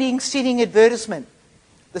sitting advertisement?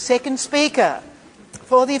 The second speaker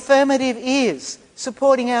for the affirmative is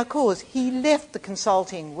supporting our cause. He left the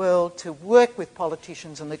consulting world to work with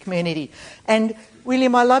politicians and the community. And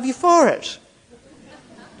William, I love you for it.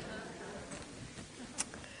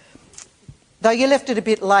 Though you left it a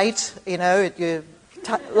bit late, at your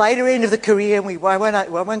later end of the career, and I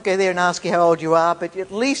won't go there and ask you how old you are, but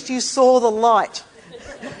at least you saw the light.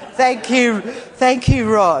 Thank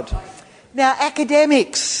you, Rod. Now,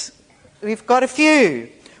 academics, we've got a few.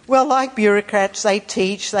 Well, like bureaucrats, they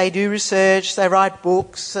teach, they do research, they write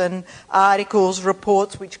books and articles,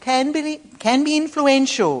 reports, which can be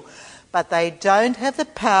influential, but they don't have the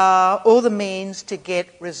power or the means to get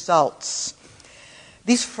results.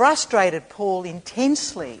 This frustrated Paul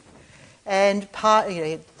intensely, and he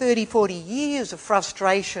had 30, 40 years of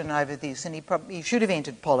frustration over this, and he should have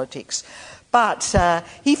entered politics. But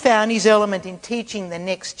he found his element in teaching the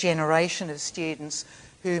next generation of students,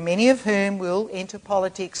 many of whom will enter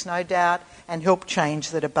politics, no doubt, and help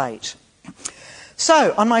change the debate.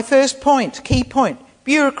 So, on my first point, key point,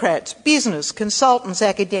 bureaucrats, business, consultants,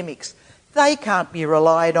 academics, they can't be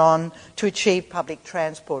relied on to achieve public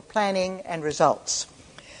transport planning and results.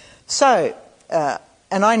 So,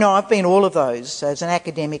 and I know I've been all of those as an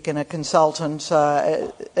academic and a consultant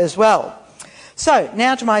as well. So,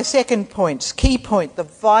 now to my second point, key point, the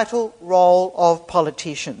vital role of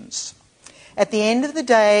politicians. At the end of the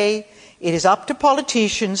day, it is up to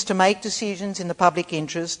politicians to make decisions in the public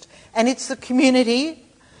interest, and it's the community,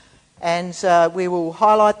 and we will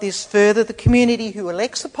highlight this further, the community who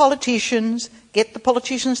elects the politicians, get the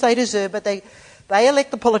politicians they deserve, but they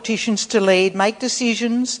elect the politicians to lead, make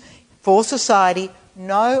decisions for society.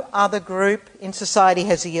 No other group in society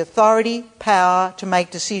has the authority, power to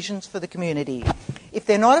make decisions for the community. If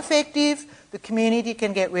they're not effective, the community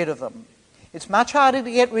can get rid of them. It's much harder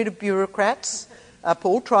to get rid of bureaucrats.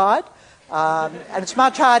 Paul tried. And it's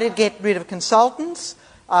much harder to get rid of consultants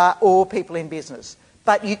or people in business.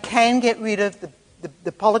 But you can get rid of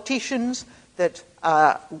the politicians that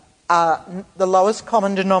are the lowest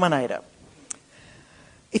common denominator.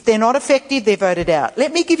 If they're not effective, they're voted out.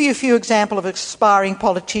 Let me give you a few examples of aspiring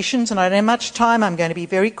politicians, and I don't have much time. I'm going to be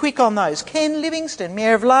very quick on those. Ken Livingstone,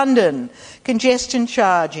 Mayor of London, congestion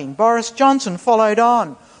charging. Boris Johnson followed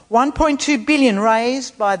on. 1.2 billion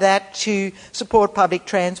raised by that to support public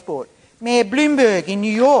transport. Mayor Bloomberg in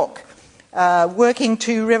New York, working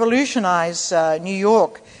to revolutionise New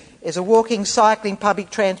York as a walking, cycling, public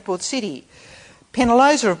transport city.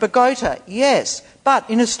 Penalosa of Bogota, yes. But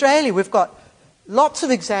in Australia we've got lots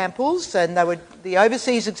of examples, and the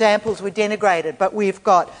overseas examples were denigrated, but we've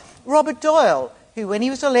got Robert Doyle, who when he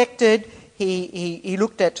was elected, he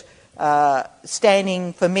looked at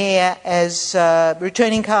standing for mayor as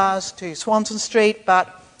returning cars to Swanston Street,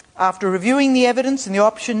 but After reviewing the evidence and the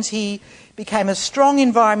options, he became a strong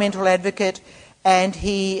environmental advocate, and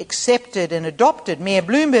he accepted and adopted Mayor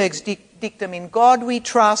Bloomberg's dictum, "In God we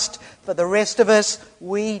trust, for the rest of us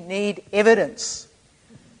we need evidence."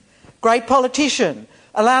 Great politician,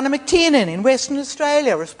 Alana McTiernan in Western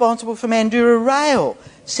Australia, responsible for Mandurah Rail.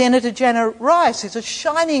 Senator Janet Rice is a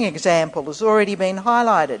shining example, has already been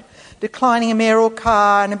highlighted, declining a mayoral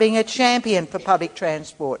car and being a champion for public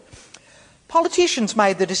transport. Politicians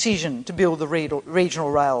made the decision to build the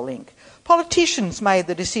regional rail link. Politicians made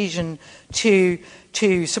the decision to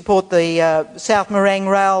support the South Morang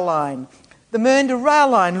rail line. The Mernda rail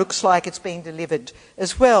line looks like it's being delivered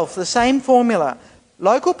as well for the same formula.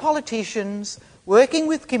 Local politicians working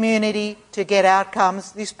with community to get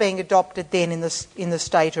outcomes, this being adopted then in the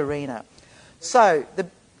state arena. So the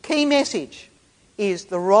key message is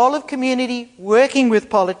the role of community working with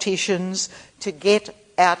politicians to get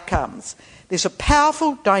outcomes. There's a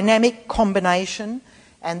powerful dynamic combination,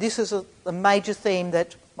 and this is a major theme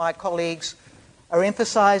that my colleagues are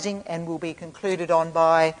emphasising and will be concluded on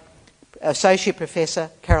by Associate Professor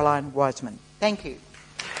Caroline Wiseman. Thank you.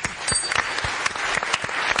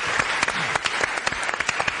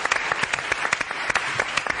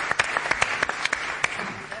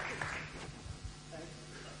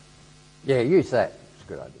 Yeah, use that. It's a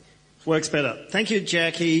good idea. Works better. Thank you,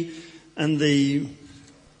 Jackie, and the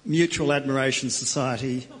Mutual Admiration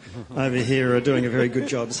Society over here are doing a very good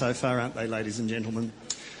job so far, aren't they, ladies and gentlemen?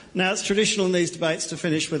 Now, it's traditional in these debates to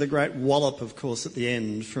finish with a great wallop, of course, at the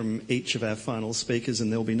end from each of our final speakers,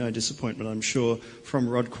 and there'll be no disappointment, I'm sure, from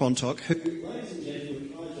Rod Quantock, who, ladies and gentlemen,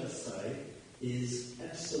 can I just say, is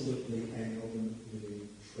absolutely a Melbourne living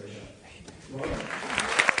treasure. Rod.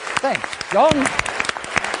 Thanks, John.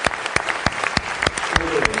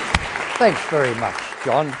 Thanks very much,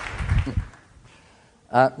 John.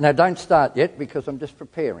 Now, don't start yet because I'm just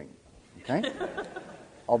preparing, okay?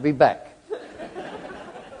 I'll be back.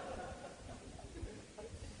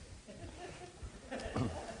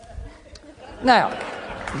 Now,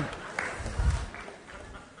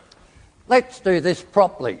 let's do this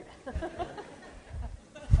properly.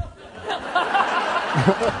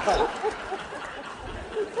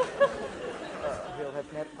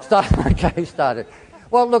 Started.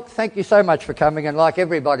 Well, look, thank you so much for coming, and like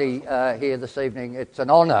everybody here this evening, it's an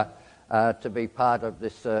honour to be part of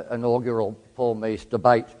this inaugural Paul Mees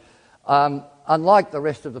debate. Unlike the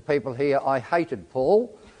rest of the people here, I hated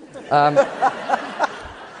Paul,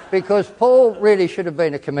 because Paul really should have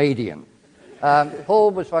been a comedian.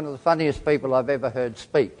 Paul was one of the funniest people I've ever heard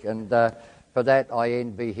speak, and for that I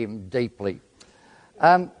envy him deeply.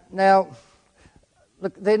 Now,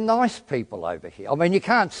 look, they're nice people over here. I mean, you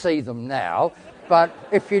can't see them now, but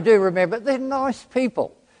if you do remember, they're nice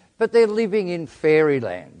people. But they're living in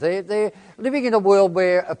fairyland. They're living in a world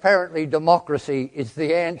where apparently democracy is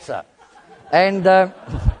the answer. And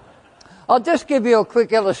I'll just give you a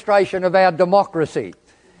quick illustration of our democracy.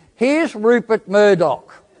 Here's Rupert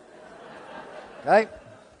Murdoch. Okay?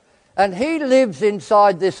 And he lives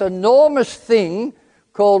inside this enormous thing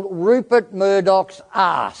called Rupert Murdoch's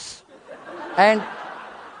arse. And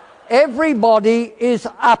everybody is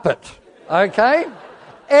up it, okay?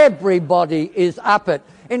 Everybody is up it.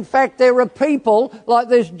 In fact, there are people like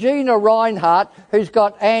this Gina Reinhardt who's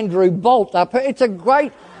got Andrew Bolt up her. It's a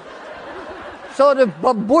great sort of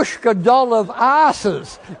babushka doll of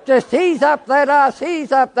arses. Just he's up that arse,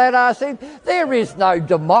 he's up that arse. There is no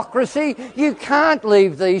democracy. You can't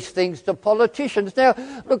leave these things to politicians. Now,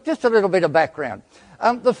 look, just a little bit of background.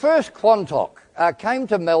 The first Quantock came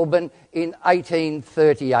to Melbourne in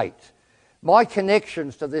 1838. My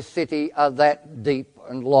connections to this city are that deep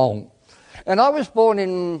and long. And I was born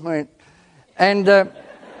in... And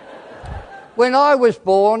when I was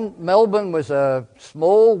born, Melbourne was a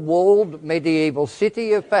small, walled, medieval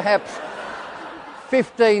city of perhaps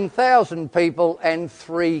 15,000 people and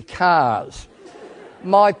 3 cars.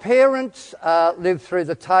 My parents lived through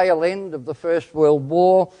the tail end of the First World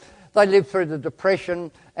War. They lived through the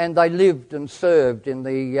Depression, and they lived and served in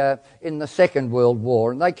the Second World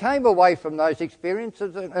War. And they came away from those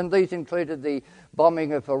experiences, and these included the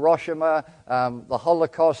bombing of Hiroshima, the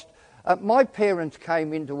Holocaust. My parents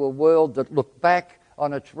came into a world that looked back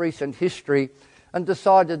on its recent history and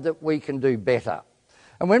decided that we can do better.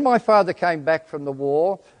 And when my father came back from the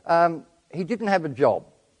war, he didn't have a job.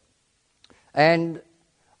 And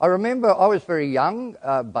I remember I was very young,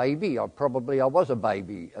 baby. I was a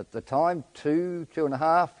baby at the time,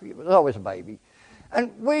 2.5. I was a baby.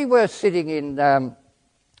 And we were sitting in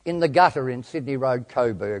the gutter in Sydney Road,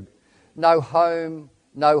 Coburg. No home,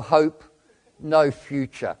 no hope, no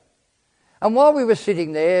future. And while we were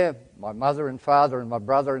sitting there, my mother and father and my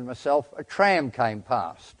brother and myself, a tram came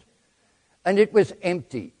past. And it was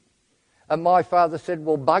empty. And my father said,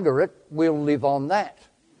 well, bugger it, we'll live on that.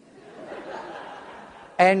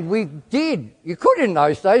 And we did. You could in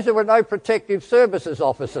those days. There were no protective services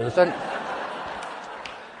officers. And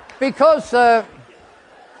because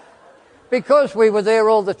we were there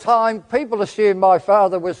all the time, people assumed my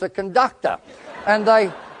father was the conductor. And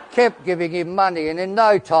they kept giving him money. And in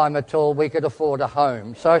no time at all, we could afford a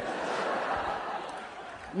home. So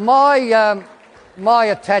my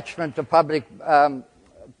attachment to public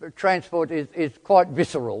transport is quite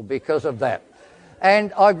visceral because of that.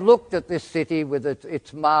 And I've looked at this city with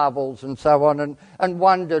its marvels and so on and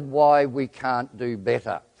wondered why we can't do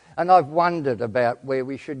better. And I've wondered about where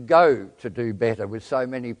we should go to do better. With so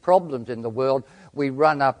many problems in the world, we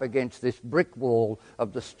run up against this brick wall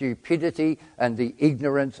of the stupidity and the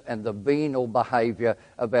ignorance and the venal behaviour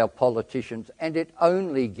of our politicians. And it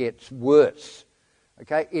only gets worse.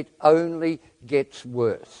 Okay? It only gets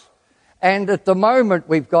worse. And at the moment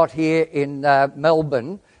we've got here in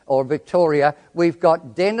Melbourne or Victoria, we've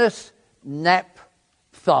got Dennis Knapp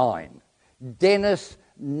Thine. Dennis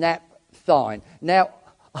Knapp Thine. Now,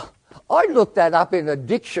 I looked that up in a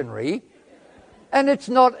dictionary and it's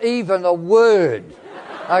not even a word,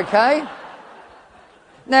 okay?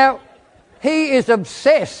 Now, he is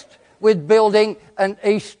obsessed with building an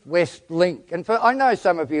east-west link. And I know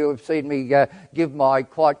some of you have seen me give my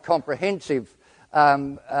quite comprehensive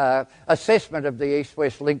assessment of the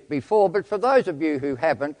east-west link before, but for those of you who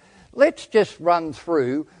haven't, let's just run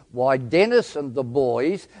through why Dennis and the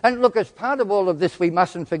boys, and look, as part of all of this, we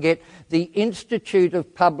mustn't forget the Institute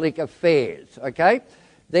of Public Affairs, okay?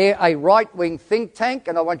 They're a right-wing think tank,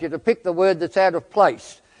 and I want you to pick the word that's out of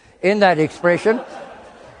place in that expression.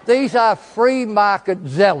 These are free market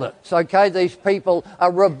zealots, okay? These people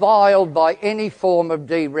are reviled by any form of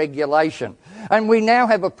deregulation. And we now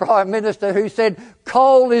have a Prime Minister who said,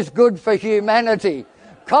 coal is good for humanity.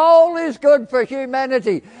 Coal is good for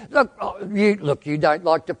humanity. Look, you don't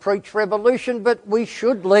like to preach revolution, but we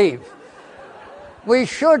should leave. We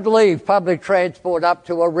should leave public transport up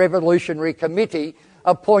to a revolutionary committee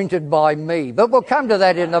appointed by me. But we'll come to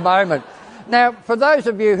that in a moment. Now, for those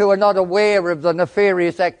of you who are not aware of the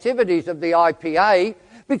nefarious activities of the IPA,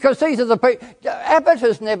 because these are the people... Abbott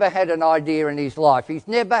has never had an idea in his life. He's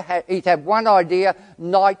had one idea,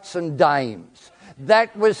 knights and dames.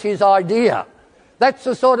 That was his idea. That's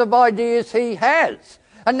the sort of ideas he has.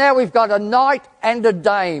 And now we've got a knight and a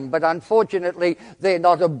dame, but unfortunately they're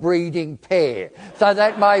not a breeding pair. So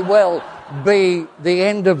that may well be the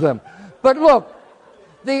end of them. But look,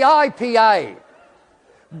 the IPA,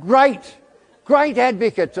 great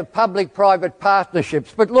advocates of public-private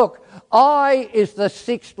partnerships. But look, I is the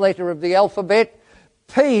 6th letter of the alphabet.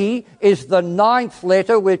 P is the 9th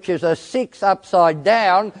letter, which is a 6 upside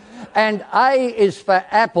down. And A is for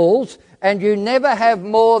apples. And you never have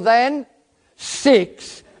more than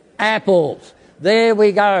 6 apples. There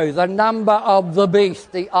we go, the number of the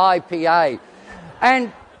beast, the IPA.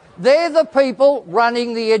 And they're the people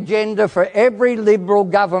running the agenda for every Liberal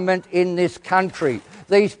government in this country.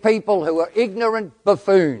 These people who are ignorant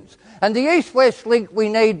buffoons. And the east-west link we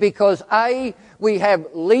need because, A, we have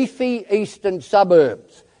leafy eastern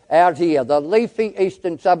suburbs out here, the leafy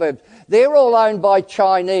eastern suburbs. They're all owned by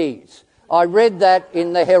Chinese. I read that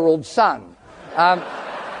in the Herald Sun.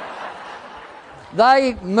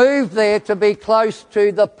 They moved there to be close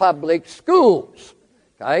to the public schools.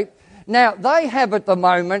 Okay? Now, they have at the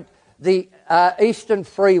moment the Eastern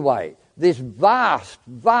Freeway, this vast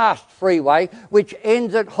freeway which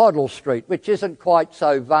ends at Hoddle Street, which isn't quite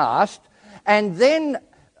so vast. And then,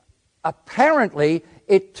 apparently,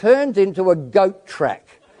 it turns into a goat track,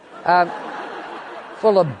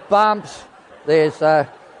 full of bumps. There's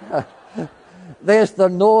the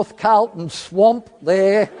North Carlton swamp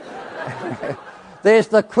there. There's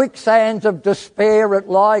the quicksands of despair at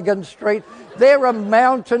Lygon Street. There are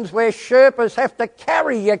mountains where Sherpas have to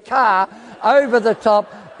carry your car over the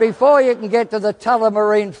top before you can get to the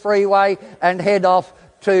Tullamarine Freeway and head off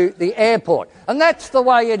to the airport. And that's the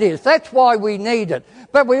way it is. That's why we need it.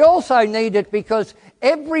 But we also need it because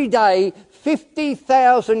every day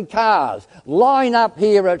 50,000 cars line up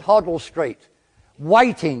here at Hoddle Street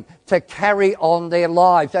waiting to carry on their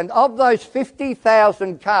lives. And of those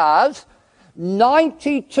 50,000 cars,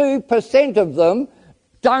 92% of them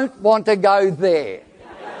don't want to go there.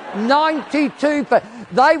 92%.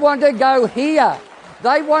 They want to go here.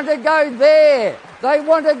 They want to go there. They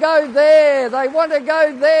want to go there. They want to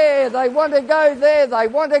go there. They want to go there. They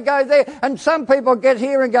want to go there. And some people get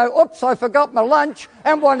here and go, oops, I forgot my lunch,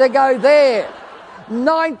 and want to go there.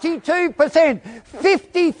 92%.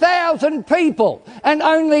 50,000 people, and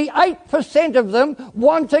only 8% of them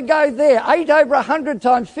want to go there. 8 over 100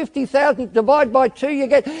 times 50,000, divide by 2,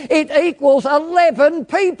 it equals 11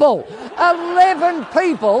 people. 11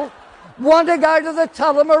 people want to go to the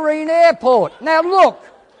Tullamarine Airport. Now look,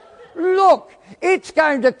 it's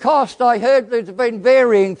going to cost, I heard there's been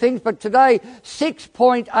varying things, but today,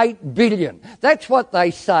 6.8 billion. That's what they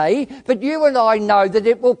say, but you and I know that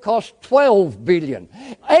it will cost 12 billion.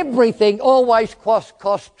 Everything always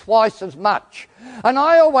costs twice as much. And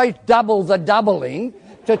I always double the doubling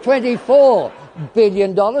to $24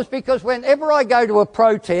 billion, because whenever I go to a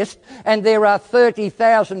protest and there are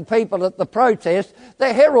 30,000 people at the protest,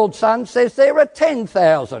 the Herald Sun says there are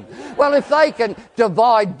 10,000. Well, if they can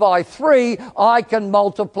divide by 3, I can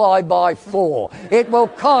multiply by 4. It will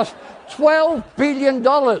cost $12 billion.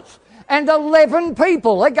 And 11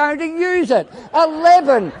 people are going to use it.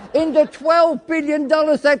 11 into $12 billion,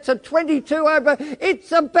 that's a 22 over,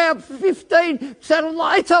 it's about 15.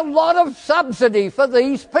 It's a lot of subsidy for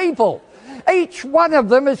these people. Each one of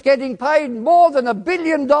them is getting paid more than $1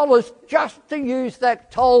 billion just to use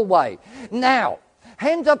that tollway. Now,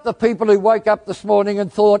 hands up the people who woke up this morning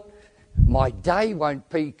and thought, my day won't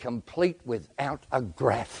be complete without a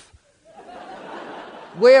graph.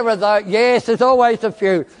 Where are those? Yes, there's always a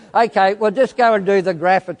few. Okay, we'll just go and do the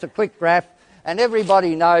graph. It's a quick graph, and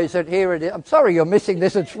everybody knows that here it is. I'm sorry you're missing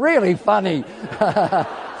this. It's really funny.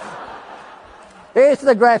 Here's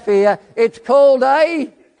the graph here. It's called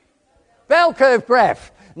a bell curve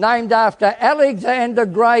graph, named after Alexander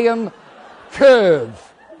Graham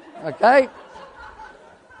Curve. Okay?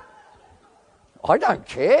 I don't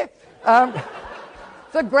care.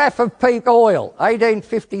 The graph of peak oil.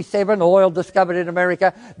 1857, oil discovered in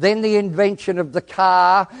America. Then the invention of the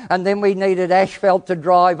car. And then we needed asphalt to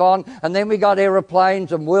drive on. And then we got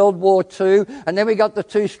aeroplanes and World War II. And then we got the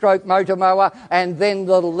 2-stroke motor mower. And then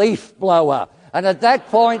the leaf blower. And at that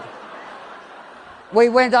point, we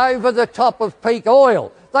went over the top of peak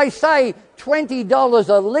oil. They say $20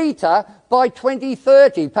 a litre by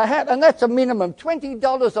 2030, perhaps, and that's a minimum,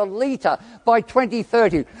 $20 a litre by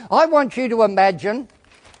 2030. I want you to imagine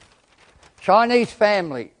Chinese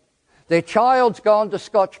family. Their child's gone to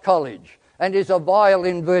Scotch College and is a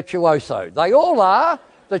violin virtuoso. They all are,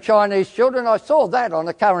 the Chinese children. I saw that on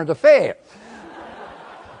a current affair.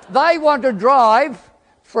 They want to drive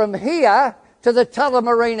from here to the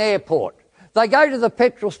Tullamarine Airport. They go to the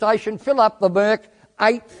petrol station, fill up the Merc,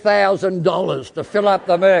 $8,000 to fill up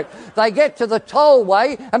the Merc. They get to the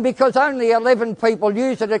tollway, and because only 11 people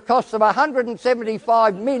use it, it costs them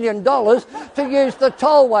 $175 million to use the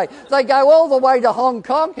tollway. They go all the way to Hong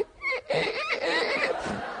Kong.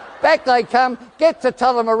 Back they come, get to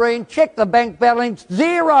Tullamarine, check the bank balance,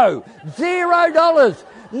 $0.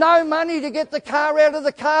 No money to get the car out of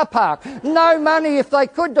the car park. No money, if they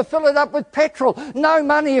could, to fill it up with petrol. No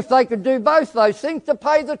money, if they could do both those things, to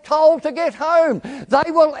pay the toll to get home. They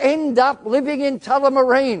will end up living in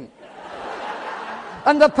Tullamarine.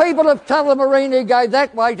 And the people of Tullamarine who go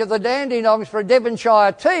that way to the Dandenongs for a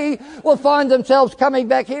Devonshire tea will find themselves coming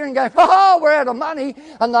back here and going, oh, we're out of money.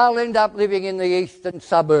 And they'll end up living in the eastern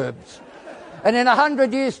suburbs. And in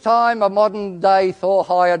 100 years' time, a modern-day Thor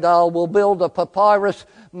Heyerdahl will build a papyrus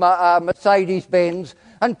Mercedes-Benz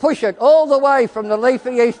and push it all the way from the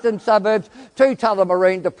leafy eastern suburbs to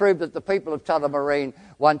Tullamarine to prove that the people of Tullamarine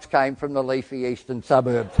once came from the leafy eastern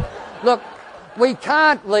suburbs. Look, we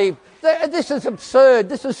can't leave. This is absurd.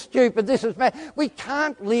 This is stupid. This is mad. We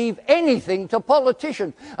can't leave anything to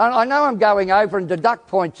politicians. And I know I'm going over and deduct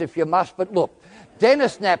points if you must, but look,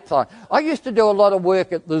 Dennis Napthine. I used to do a lot of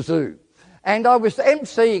work at the zoo. And I was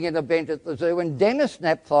emceeing an event at the zoo, and Dennis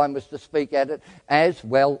Napthine was to speak at it, as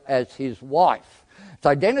well as his wife.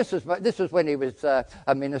 So this was when he was a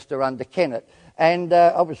minister under Kennett, and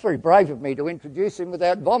it was very brave of me to introduce him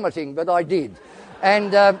without vomiting, but I did.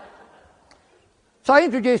 And so I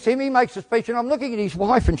introduced him, he makes a speech, and I'm looking at his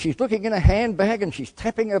wife, and she's looking in a handbag, and she's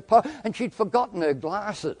tapping her pot, and she'd forgotten her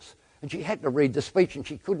glasses, and she had to read the speech, and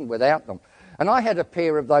she couldn't without them. And I had a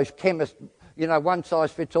pair of those chemist,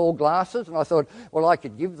 one-size-fits-all glasses, and I thought, well, I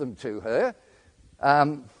could give them to her.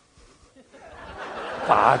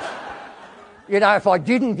 But, if I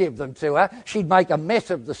didn't give them to her, she'd make a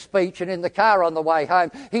mess of the speech, and in the car on the way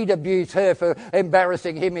home, he'd abuse her for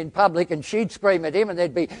embarrassing him in public, and she'd scream at him, and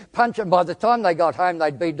there'd be punching. By the time they got home,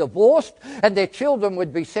 they'd be divorced, and their children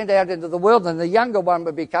would be sent out into the world, and the younger one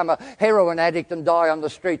would become a heroin addict and die on the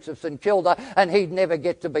streets of St Kilda, and he'd never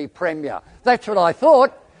get to be Premier. That's what I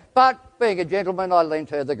thought. But, being a gentleman, I lent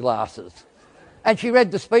her the glasses. And she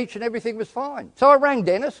read the speech and everything was fine. So I rang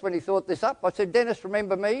Dennis when he thought this up. I said, Dennis,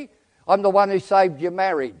 remember me? I'm the one who saved your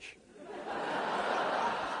marriage.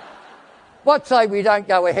 What say we don't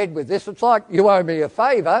go ahead with this? It's like you owe me a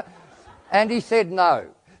favour. And he said no.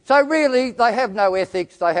 So really, they have no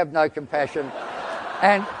ethics, they have no compassion,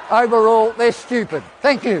 and overall, they're stupid.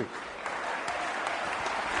 Thank you.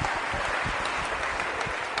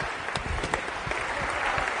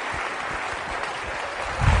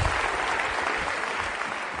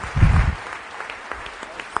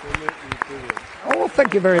 Oh, well,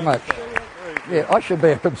 thank you very much. Yeah, I should be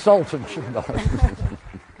a consultant, shouldn't I?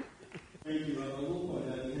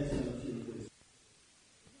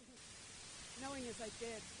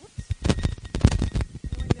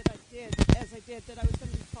 That I was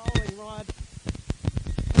going to be following Rod.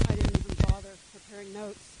 I didn't even bother preparing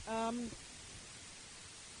notes.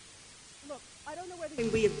 Look, I don't know whether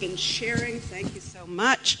we have been sharing. Thank you so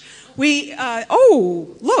much.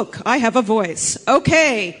 Look, I have a voice.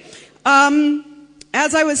 Okay.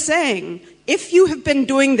 As I was saying, if you have been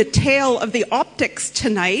doing the tale of the optics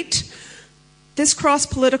tonight, this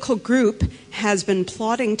cross-political group has been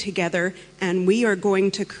plotting together, and we are going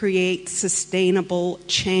to create sustainable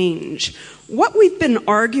change. What we've been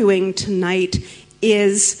arguing tonight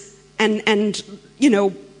is, and you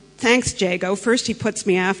know, thanks, Jago. First he puts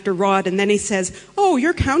me after Rod, and then he says, oh,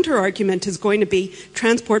 your counter-argument is going to be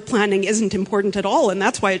transport planning isn't important at all, and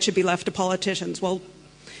that's why it should be left to politicians. Well,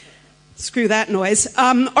 screw that noise.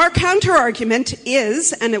 Our counter-argument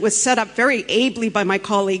is, and it was set up very ably by my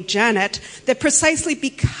colleague Janet, that precisely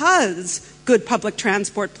because good public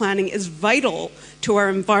transport planning is vital to our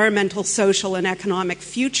environmental, social, and economic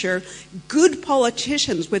future, good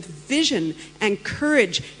politicians with vision and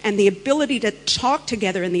courage and the ability to talk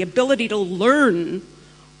together and the ability to learn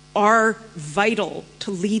are vital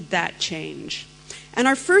to lead that change. And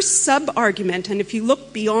our first sub-argument, and if you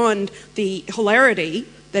look beyond the hilarity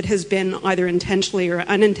that has been either intentionally or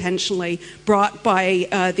unintentionally brought by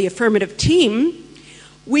the affirmative team,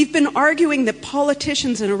 we've been arguing that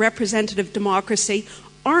politicians in a representative democracy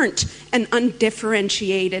aren't an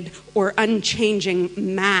undifferentiated or unchanging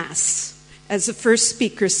mass. As the first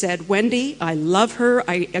speaker said, Wendy, I love her.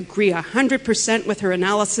 I agree 100% with her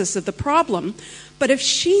analysis of the problem. But if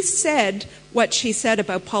she said what she said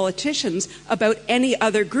about politicians, about any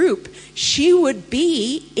other group, she would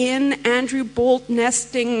be in Andrew Bolt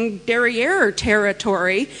nesting derriere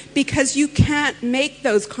territory, because you can't make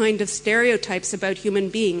those kind of stereotypes about human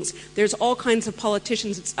beings. There's all kinds of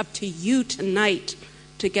politicians. It's up to you tonight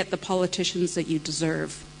to get the politicians that you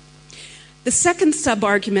deserve. The second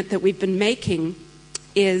sub-argument that we've been making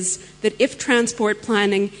is that if transport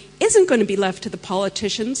planning isn't going to be left to the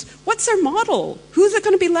politicians, what's their model? Who's it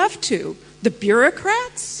going to be left to? The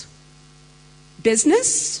bureaucrats?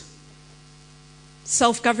 Business?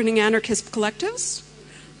 Self-governing anarchist collectives?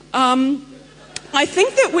 I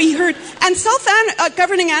think that we heard, and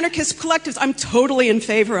self-governing anarchist collectives I'm totally in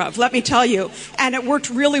favor of, let me tell you. And it worked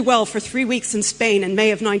really well for 3 weeks in Spain in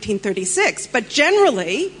May of 1936. But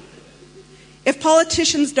generally, if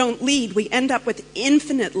politicians don't lead, we end up with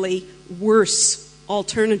infinitely worse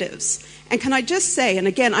alternatives. And can I just say, and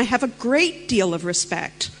again, I have a great deal of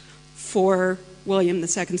respect for William, the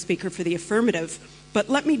second speaker, for the affirmative, but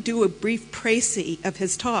let me do a brief précis of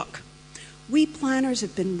his talk. We planners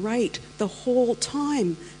have been right the whole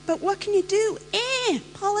time, but what can you do?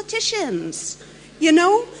 Politicians. You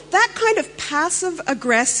know, that kind of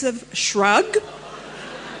passive-aggressive shrug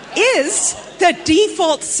is the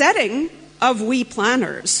default setting of we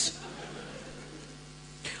planners.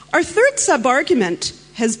 Our third sub-argument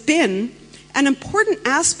has been an important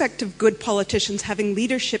aspect of good politicians having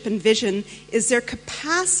leadership and vision is their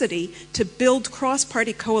capacity to build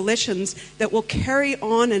cross-party coalitions that will carry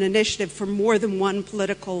on an initiative for more than one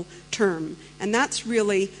political term. And that's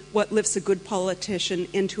really what lifts a good politician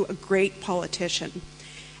into a great politician.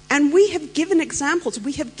 And we have given examples,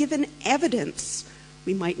 we have given evidence.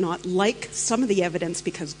 We might not like some of the evidence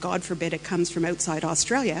because, God forbid, it comes from outside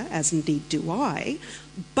Australia, as indeed do I,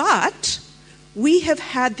 but we have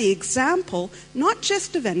had the example not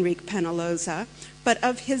just of Enrique Peñalosa, but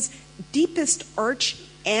of his deepest arch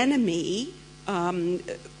enemy, Antonis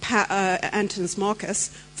Mockus,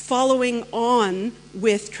 following on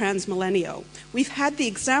with Transmilenio. We've had the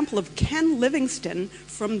example of Ken Livingstone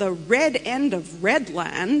from the red end of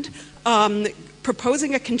Redland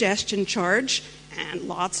proposing a congestion charge, and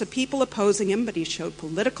lots of people opposing him, but he showed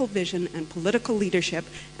political vision and political leadership.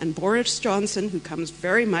 And Boris Johnson, who comes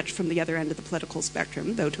very much from the other end of the political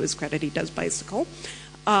spectrum, though to his credit he does bicycle,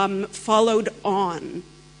 followed on.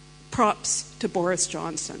 Props to Boris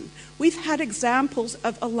Johnson. We've had examples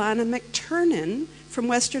of Alana McTernan from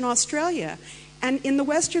Western Australia. And in the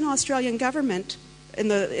Western Australian government, in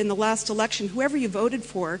the last election, whoever you voted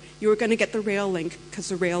for, you were going to get the rail link because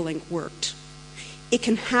the rail link worked. It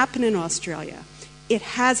can happen in Australia. It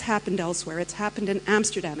has happened elsewhere. It's happened in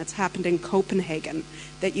Amsterdam. It's happened in Copenhagen,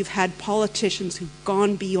 that you've had politicians who've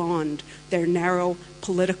gone beyond their narrow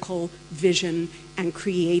political vision and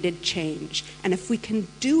created change. And if we can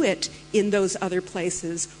do it in those other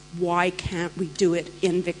places, why can't we do it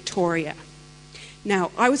in Victoria?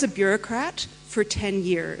 Now, I was a bureaucrat for 10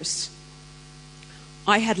 years.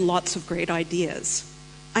 I had lots of great ideas.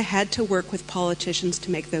 I had to work with politicians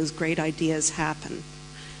to make those great ideas happen.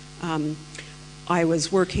 I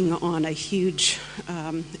was working on a huge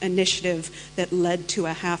initiative that led to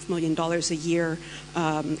a $500,000 a year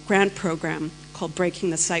grant program called Breaking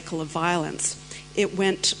the Cycle of Violence.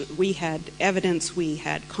 We had evidence, we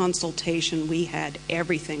had consultation, we had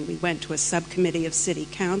everything. We went to a subcommittee of City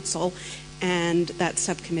Council, and that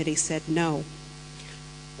subcommittee said no.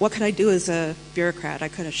 What could I do as a bureaucrat? I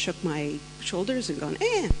could have shook my shoulders and gone,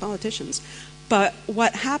 politicians. But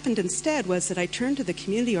what happened instead was that I turned to the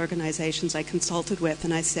community organizations I consulted with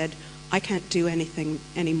and I said, I can't do anything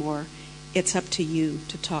anymore. It's up to you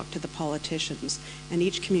to talk to the politicians. And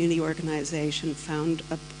each community organization found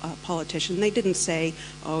a politician. They didn't say,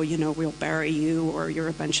 we'll bury you or you're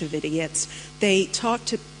a bunch of idiots. They talked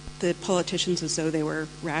to the politicians as though they were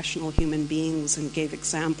rational human beings and gave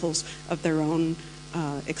examples of their own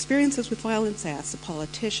experiences with violence. They asked the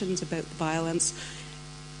politicians about the violence.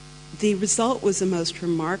 The result was the most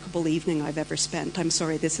remarkable evening I've ever spent. I'm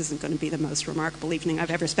sorry, this isn't going to be the most remarkable evening I've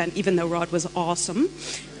ever spent, even though Rod was awesome.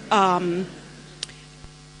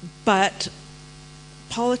 But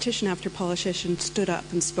politician after politician stood up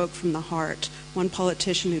and spoke from the heart. One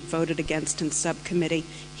politician who'd voted against in subcommittee,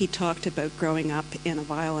 he talked about growing up in a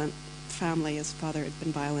violent family. His father had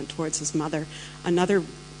been violent towards his mother. Another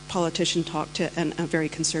politician talked to, and a very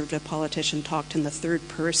conservative politician talked in the third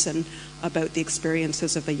person about the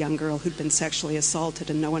experiences of a young girl who'd been sexually assaulted,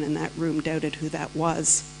 and no one in that room doubted who that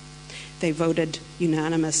was. They voted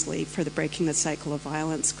unanimously for the Breaking the Cycle of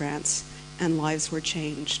Violence grants, and lives were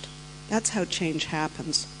changed. That's how change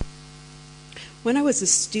happens. When I was a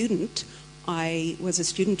student, I was a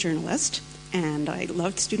student journalist, and I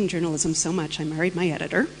loved student journalism so much I married my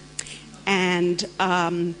editor. And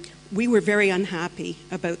we were very unhappy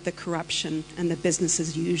about the corruption and the business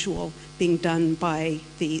as usual being done by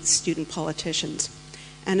the student politicians.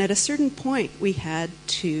 And at a certain point, we had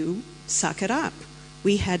to suck it up.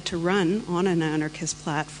 We had to run on an anarchist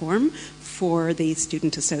platform for the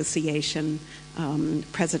Student Association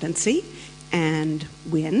presidency and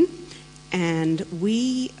win. And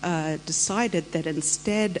we decided that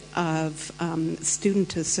instead of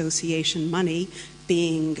student association money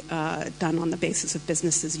being done on the basis of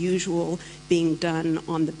business as usual, being done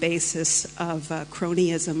on the basis of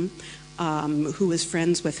cronyism, who was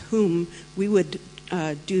friends with whom, we would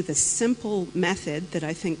do the simple method that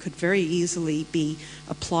I think could very easily be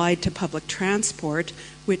applied to public transport,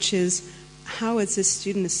 which is, how is this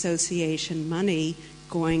student association money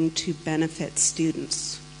going to benefit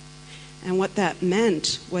students? And what that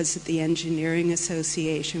meant was that the Engineering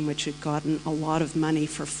Association, which had gotten a lot of money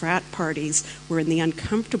for frat parties, were in the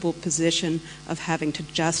uncomfortable position of having to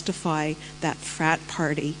justify that frat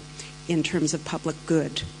party in terms of public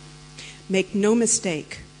good. Make no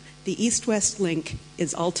mistake, the East-West link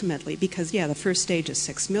is ultimately, because the first stage is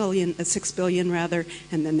 6 billion,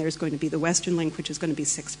 and then there's going to be the Western link, which is going to be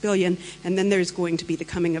 6 billion, and then there's going to be the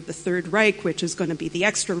coming of the Third Reich, which is going to be the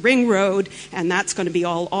extra ring road, and that's going to be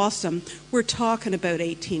all awesome. We're talking about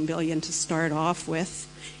 18 billion to start off with.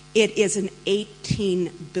 It is an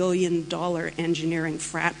 $18 billion engineering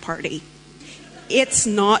frat party. It's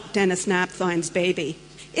not Dennis Napthine's baby.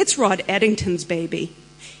 It's Rod Eddington's baby.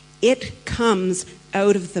 It comes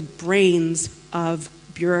out of the brains of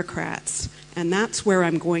bureaucrats, and that's where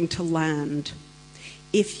I'm going to land.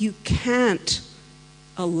 If you can't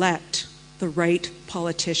elect the right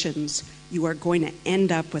politicians, you are going to end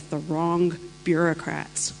up with the wrong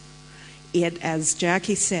bureaucrats. As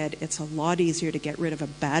Jackie said, it's a lot easier to get rid of a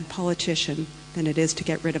bad politician than it is to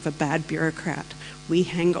get rid of a bad bureaucrat. We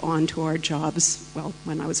hang on to our jobs, well,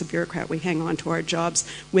 when I was a bureaucrat, we hang on to our jobs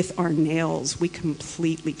with our nails. We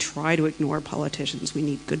completely try to ignore politicians. We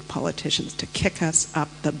need good politicians to kick us up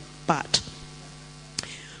the butt.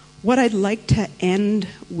 What I'd like to end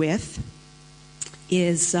with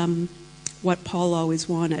is what Paul always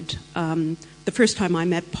wanted. The first time I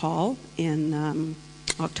met Paul in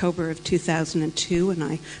October of 2002, when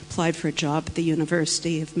I applied for a job at the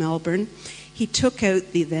University of Melbourne, He took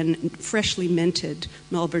out the then freshly minted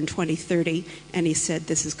Melbourne 2030 and he said,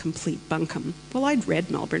 "This is complete bunkum." Well, I'd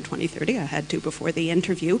read Melbourne 2030. I had to before the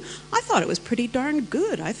interview. I thought it was pretty darn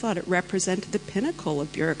good. I thought it represented the pinnacle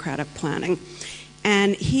of bureaucratic planning.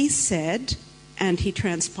 And he said, and he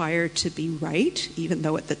transpired to be right, even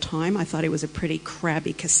though at the time I thought he was a pretty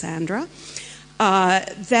crabby Cassandra,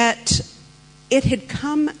 that it had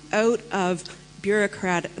come out of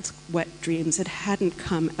bureaucrats' wet dreams. It hadn't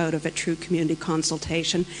come out of a true community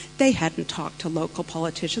consultation. They hadn't talked to local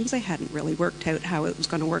politicians. They hadn't really worked out how it was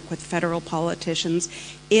going to work with federal politicians.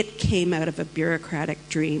 It came out of a bureaucratic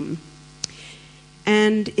dream.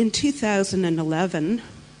 And in 2011,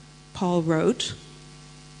 Paul wrote,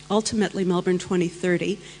 ultimately Melbourne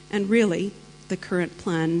 2030, and really the current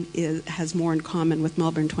plan has more in common with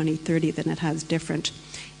Melbourne 2030 than it has different.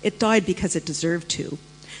 It died because it deserved to.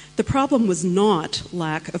 The problem was not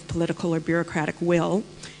lack of political or bureaucratic will,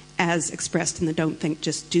 as expressed in the Don't Think,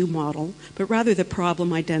 Just Do model, but rather the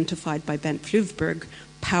problem identified by Bent Fluvberg,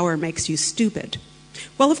 power makes you stupid.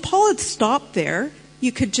 Well, if Paul had stopped there,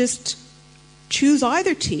 you could just choose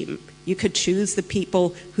either team. You could choose the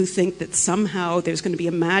people who think that somehow there's going to be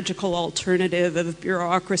a magical alternative of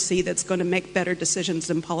bureaucracy that's going to make better decisions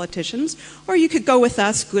than politicians, or you could go with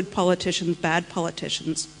us, good politicians, bad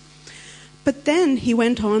politicians. But then he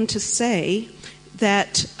went on to say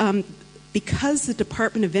that because the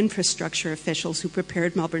Department of Infrastructure officials who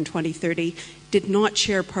prepared Melbourne 2030 did not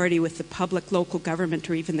share party with the public, local government,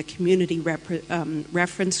 or even the community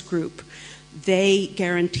reference group, they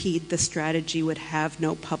guaranteed the strategy would have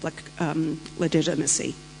no public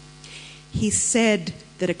legitimacy. He said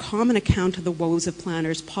that a common account of the woes of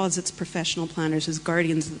planners posits professional planners as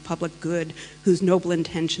guardians of the public good whose noble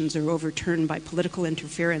intentions are overturned by political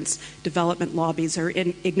interference, development lobbies, or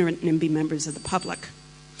ignorant NIMBY members of the public.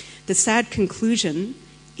 The sad conclusion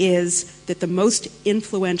is that the most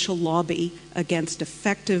influential lobby against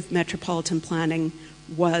effective metropolitan planning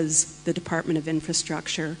was the Department of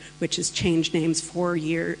Infrastructure, which has changed names 4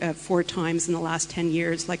 times in the last 10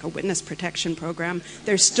 years, like a witness protection program.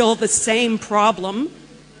 There's still the same problem.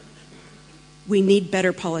 We need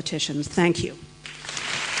better politicians. Thank you.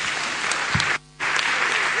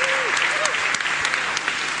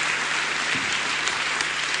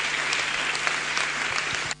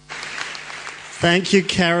 Thank you,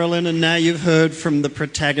 Carolyn. And now you've heard from the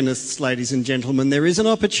protagonists, ladies and gentlemen. There is an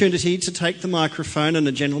opportunity to take the microphone, and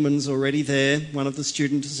a gentleman's already there, one of the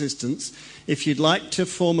student assistants. If you'd like to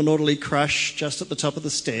form an orderly crush just at the top of the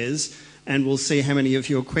stairs, and we'll see how many of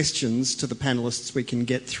your questions to the panellists we can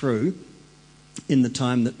get through in the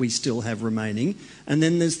time that we still have remaining. And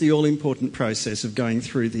then there's the all-important process of going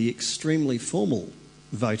through the extremely formal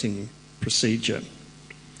voting procedure.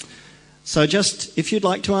 So just, if you'd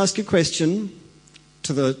like to ask a question,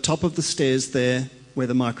 to the top of the stairs there where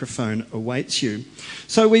the microphone awaits you.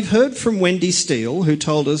 So we've heard from Wendy Steele, who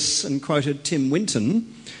told us and quoted Tim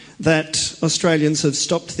Winton that Australians have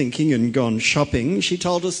stopped thinking and gone shopping. She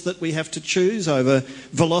told us that we have to choose over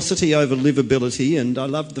velocity over livability, and I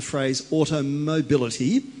loved the phrase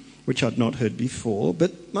automobility, which I'd not heard before.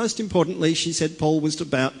 But most importantly, she said Paul was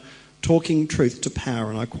about talking truth to power,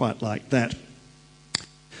 and I quite like that.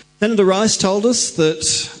 Senator Rice told us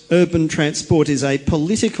that urban transport is a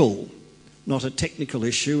political, not a technical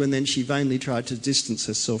issue, and then she vainly tried to distance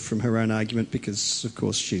herself from her own argument because, of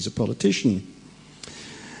course, she's a politician.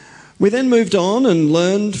 We then moved on and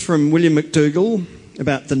learned from William McDougall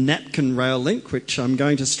about the Natkin rail link, which I'm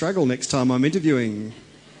going to struggle next time I'm interviewing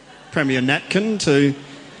Premier Natkin to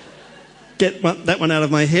get that one out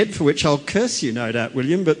of my head, for which I'll curse you, no doubt,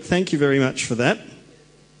 William, but thank you very much for that.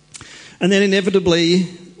 And then inevitably,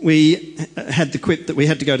 we had the quip that we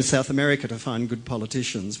had to go to South America to find good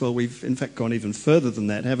politicians. Well, we've in fact gone even further than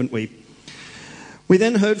that, haven't we? We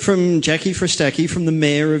then heard from Jackie Frostacki, from the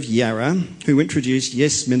Mayor of Yarra, who introduced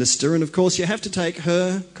Yes Minister, and of course you have to take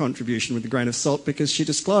her contribution with a grain of salt because she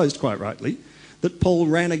disclosed, quite rightly, that Paul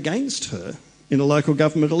ran against her in a local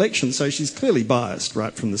government election, so she's clearly biased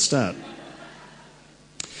right from the start.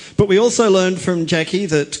 But we also learned from Jackie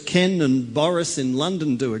that Ken and Boris in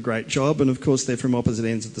London do a great job, and of course they're from opposite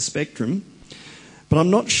ends of the spectrum. But I'm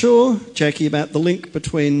not sure, Jackie, about the link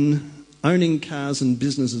between owning cars and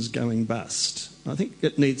businesses going bust. I think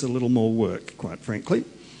it needs a little more work, quite frankly.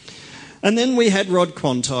 And then we had Rod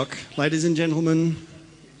Quantock. Ladies and gentlemen,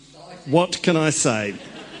 what can I say?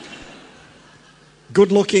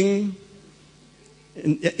 Good-looking,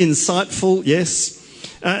 insightful, yes.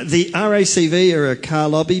 The RACV are a car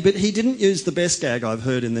lobby, but he didn't use the best gag I've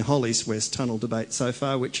heard in the Hollis West Tunnel debate so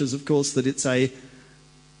far, which is, of course, that it's a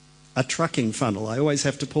trucking funnel. I always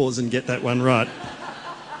have to pause and get that one right.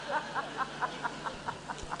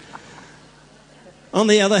 On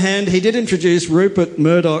the other hand, he did introduce Rupert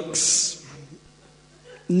Murdoch's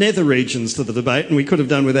nether regions to the debate, and we could have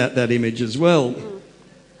done without that image as well.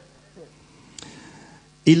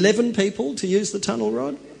 11 people to use the tunnel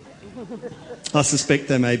rod? I suspect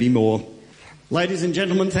there may be more. Ladies and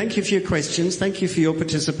gentlemen, thank you for your questions, thank you for your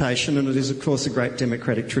participation, and it is of course a great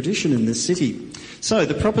democratic tradition in this city. So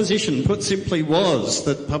the proposition, put simply, was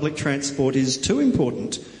that public transport is too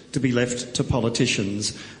important to be left to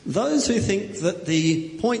politicians. Those who think that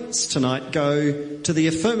the points tonight go to the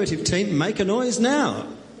affirmative team, make a noise now.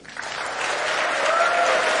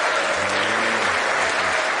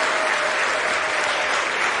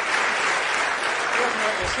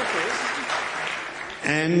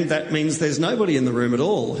 And that means there's nobody in the room at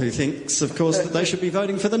all who thinks, of course, that they should be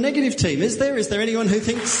voting for the negative team. Is there? Is there anyone who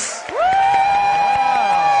thinks...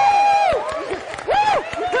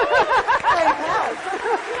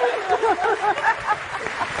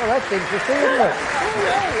 Well, that's interesting, isn't it?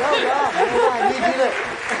 Well done. You did it.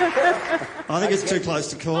 I think it's too close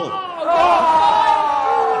to call.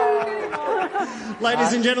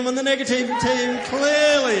 Ladies and gentlemen, the negative team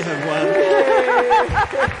clearly have won.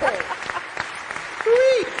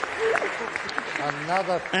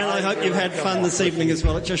 And I hope you've had fun this evening as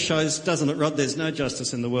well. It just shows, doesn't it, Rod, there's no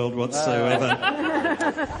justice in the world whatsoever.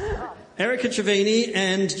 Erica Chavini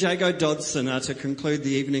and Jago Dodson are to conclude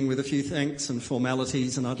the evening with a few thanks and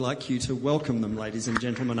formalities, and I'd like you to welcome them, ladies and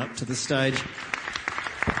gentlemen, up to the stage.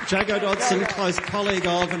 Jago Dodson, close colleague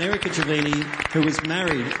of, and Erica Chavini, who was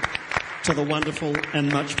married to the wonderful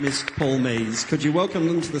and much-missed Paul Mees. Could you welcome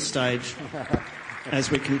them to the stage as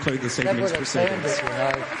we conclude this evening's proceedings?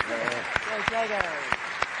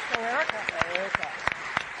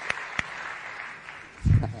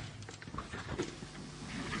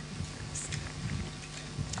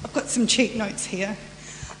 I've got some cheat notes here.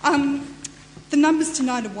 The numbers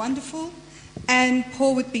tonight are wonderful, and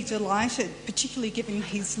Paul would be delighted, particularly given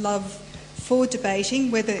his love for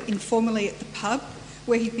debating, whether informally at the pub,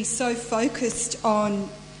 where he'd be so focused on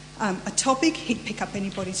a topic, he'd pick up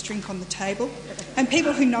anybody's drink on the table, and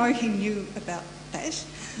people who know him knew about that.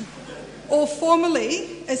 Or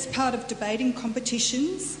formally, as part of debating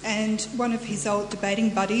competitions, and one of his old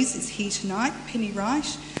debating buddies is here tonight, Penny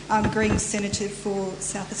Wright, Greens Senator for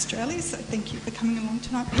South Australia, so thank you for coming along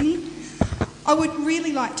tonight, Penny. I would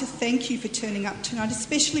really like to thank you for turning up tonight,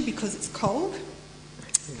 especially because it's cold.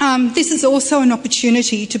 This is also an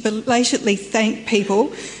opportunity to belatedly thank people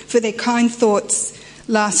for their kind thoughts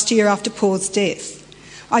last year after Paul's death.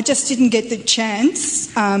 I just didn't get the chance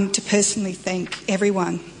to personally thank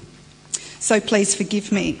everyone. So please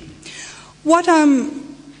forgive me. What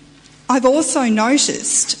I've also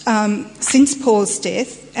noticed since Paul's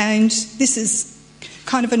death, and this is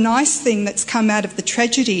kind of a nice thing that's come out of the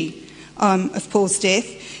tragedy of Paul's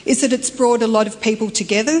death, is that it's brought a lot of people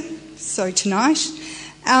together, so tonight.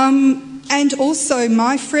 And also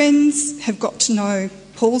my friends have got to know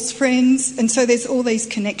Paul's friends, and so there's all these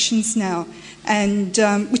connections now, and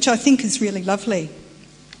which I think is really lovely.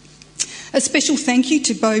 A special thank you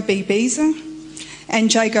to Bo B. Beezer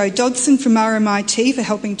and Jago Dodson from RMIT for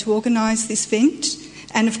helping to organise this event,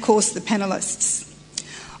 and of course the panellists.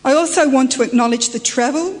 I also want to acknowledge the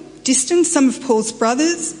travel, distance, some of Paul's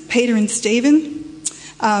brothers, Peter and Stephen,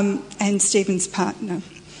 and Stephen's partner.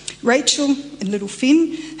 Rachel and little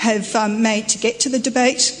Finn have made to get to the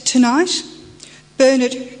debate tonight.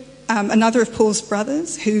 Bernard, another of Paul's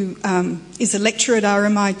brothers, who is a lecturer at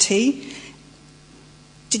RMIT,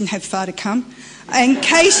 didn't have far to come. And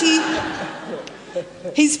Katie,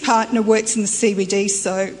 his partner, works in the CBD,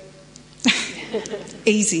 so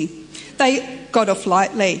easy. They got off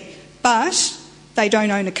lightly, but they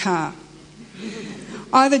don't own a car.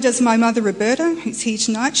 Either does my mother Roberta, who's here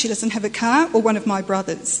tonight, she doesn't have a car, or one of my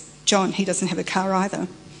brothers, John, he doesn't have a car either.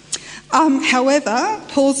 However,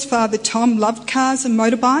 Paul's father Tom loved cars and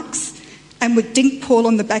motorbikes and would dink Paul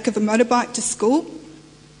on the back of a motorbike to school.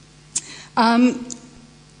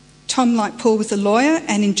 Tom, like Paul, was a lawyer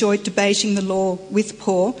and enjoyed debating the law with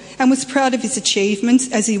Paul and was proud of his achievements,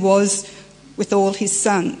 as he was with all his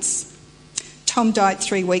sons. Tom died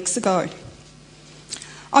 3 weeks ago.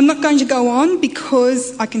 I'm not going to go on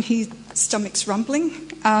because I can hear stomachs rumbling,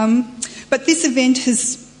 but this event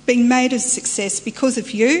has been made a success because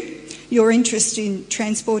of you, your interest in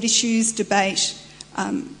transport issues, debate,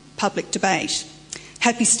 public debate.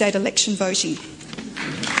 Happy state election voting.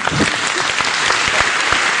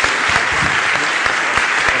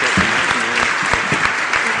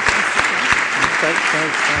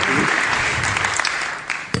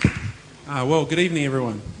 Well, good evening,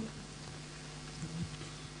 everyone.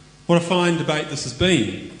 What a fine debate this has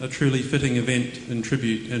been, a truly fitting event in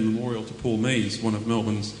tribute and memorial to Paul Mees, one of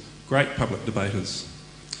Melbourne's great public debaters.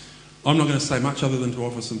 I'm not going to say much other than to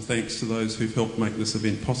offer some thanks to those who've helped make this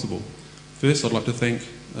event possible. First, I'd like to thank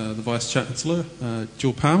the Vice-Chancellor,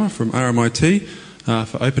 Jill Palmer from RMIT,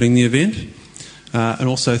 for opening the event, and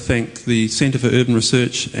also thank the Centre for Urban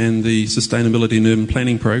Research and the Sustainability and Urban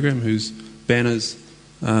Planning Program, whose banners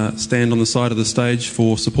stand on the side of the stage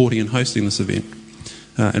for supporting and hosting this event.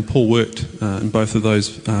 And Paul worked in both of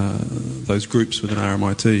those groups within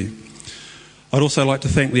RMIT. I'd also like to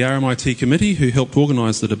thank the RMIT committee who helped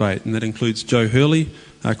organise the debate, and that includes Jo Hurley,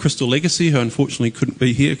 Crystal Legacy, who unfortunately couldn't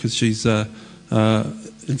be here because she's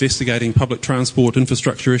investigating public transport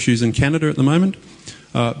infrastructure issues in Canada at the moment,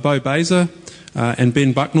 Bo Baser, and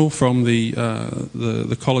Ben Bucknell from the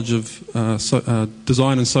College of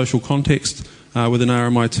Design and Social Context within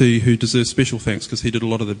RMIT, who deserves special thanks because he did a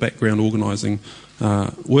lot of the background organising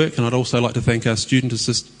work. And I'd also like to thank our student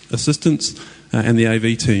assistants and the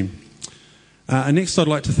AV team. And next I'd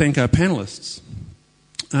like to thank our panellists.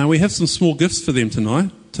 We have some small gifts for them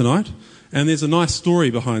tonight, and there's a nice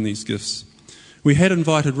story behind these gifts. We had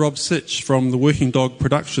invited Rob Sitch from the Working Dog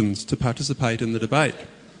Productions to participate in the debate.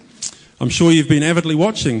 I'm sure you've been avidly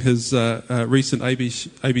watching his recent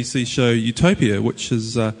ABC show Utopia, which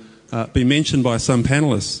has been mentioned by some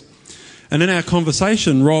panellists. And in our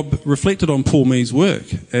conversation, Rob reflected on Paul Mees' work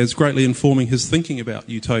as greatly informing his thinking about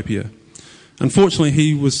Utopia. Unfortunately,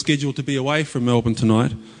 he was scheduled to be away from Melbourne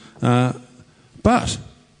tonight, but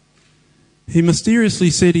he mysteriously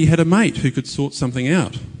said he had a mate who could sort something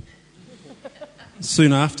out.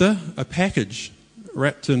 Soon after, a package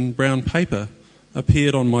wrapped in brown paper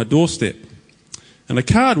appeared on my doorstep, and a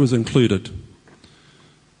card was included,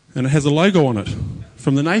 and it has a logo on it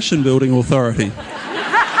from the Nation Building Authority.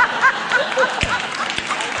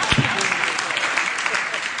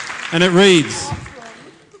 And it reads,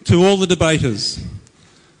 "To all the debaters,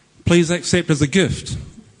 please accept as a gift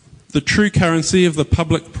the true currency of the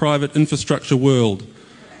public-private infrastructure world."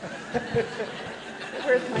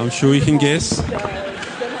 I'm sure you can guess.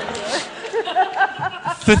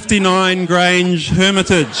 59 Grange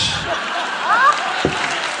Hermitage.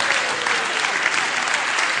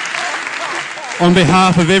 On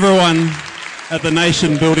behalf of everyone at the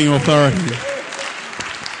Nation Building Authority.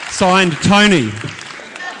 Signed, Tony.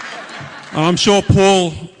 I'm sure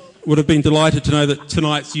Paul would have been delighted to know that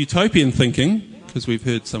tonight's utopian thinking, because we've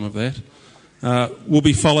heard some of that, will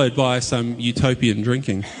be followed by some utopian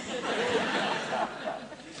drinking.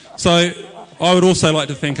 So I would also like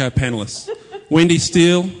to thank our panellists. Wendy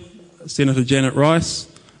Steele, Senator Janet Rice,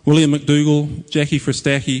 William McDougall, Jackie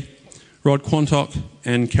Fristacchi, Rod Quantock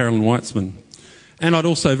and Carolyn Weitzman. And I'd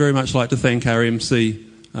also very much like to thank our MC,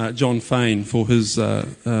 John Fain, for his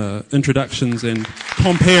introductions and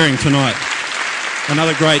comparing tonight.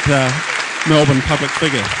 Another great Melbourne public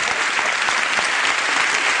figure.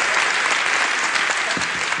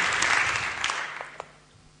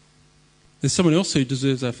 There's someone else who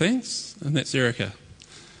deserves our thanks, and that's Erica.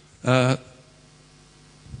 Erica,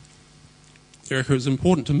 it's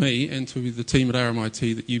important to me and to the team at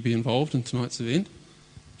RMIT that you be involved in tonight's event,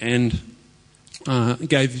 and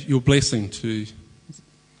gave your blessing to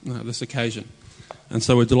this occasion. And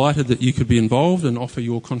so we're delighted that you could be involved and offer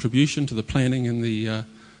your contribution to the planning and the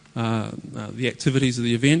activities of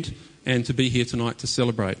the event, and to be here tonight to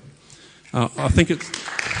celebrate. I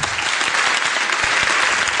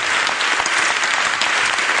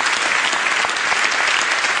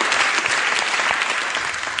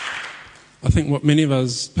think what many of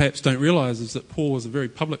us perhaps don't realise is that Paul was a very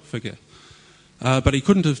public figure, but he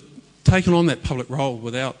couldn't have taken on that public role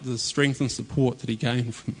without the strength and support that he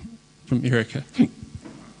gained from Erica.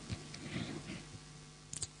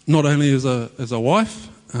 Not only as a wife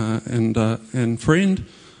and friend,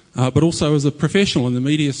 but also as a professional in the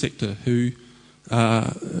media sector who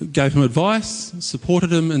gave him advice,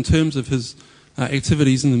 supported him in terms of his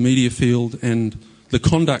activities in the media field and the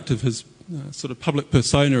conduct of his sort of public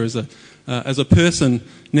persona as a person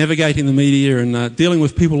navigating the media and dealing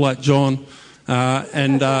with people like John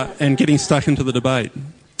and getting stuck into the debate.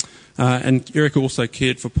 And Erica also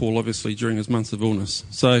cared for Paul, obviously, during his months of illness.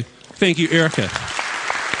 So thank you, Erica.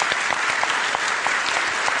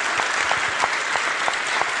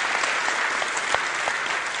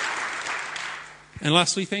 And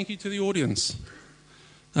lastly, thank you to the audience.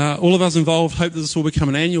 All of us involved hope that this will become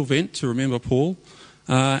an annual event to remember Paul.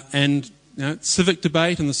 And civic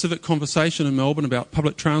debate and the civic conversation in Melbourne about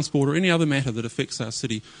public transport or any other matter that affects our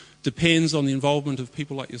city depends on the involvement of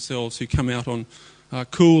people like yourselves who come out on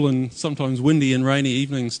cool and sometimes windy and rainy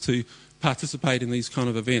evenings to participate in these kind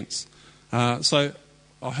of events. So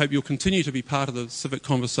I hope you'll continue to be part of the civic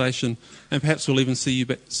conversation, and perhaps we'll even see you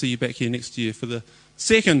back here next year for the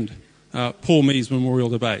second Paul Mees Memorial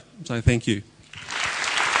Debate. So thank you.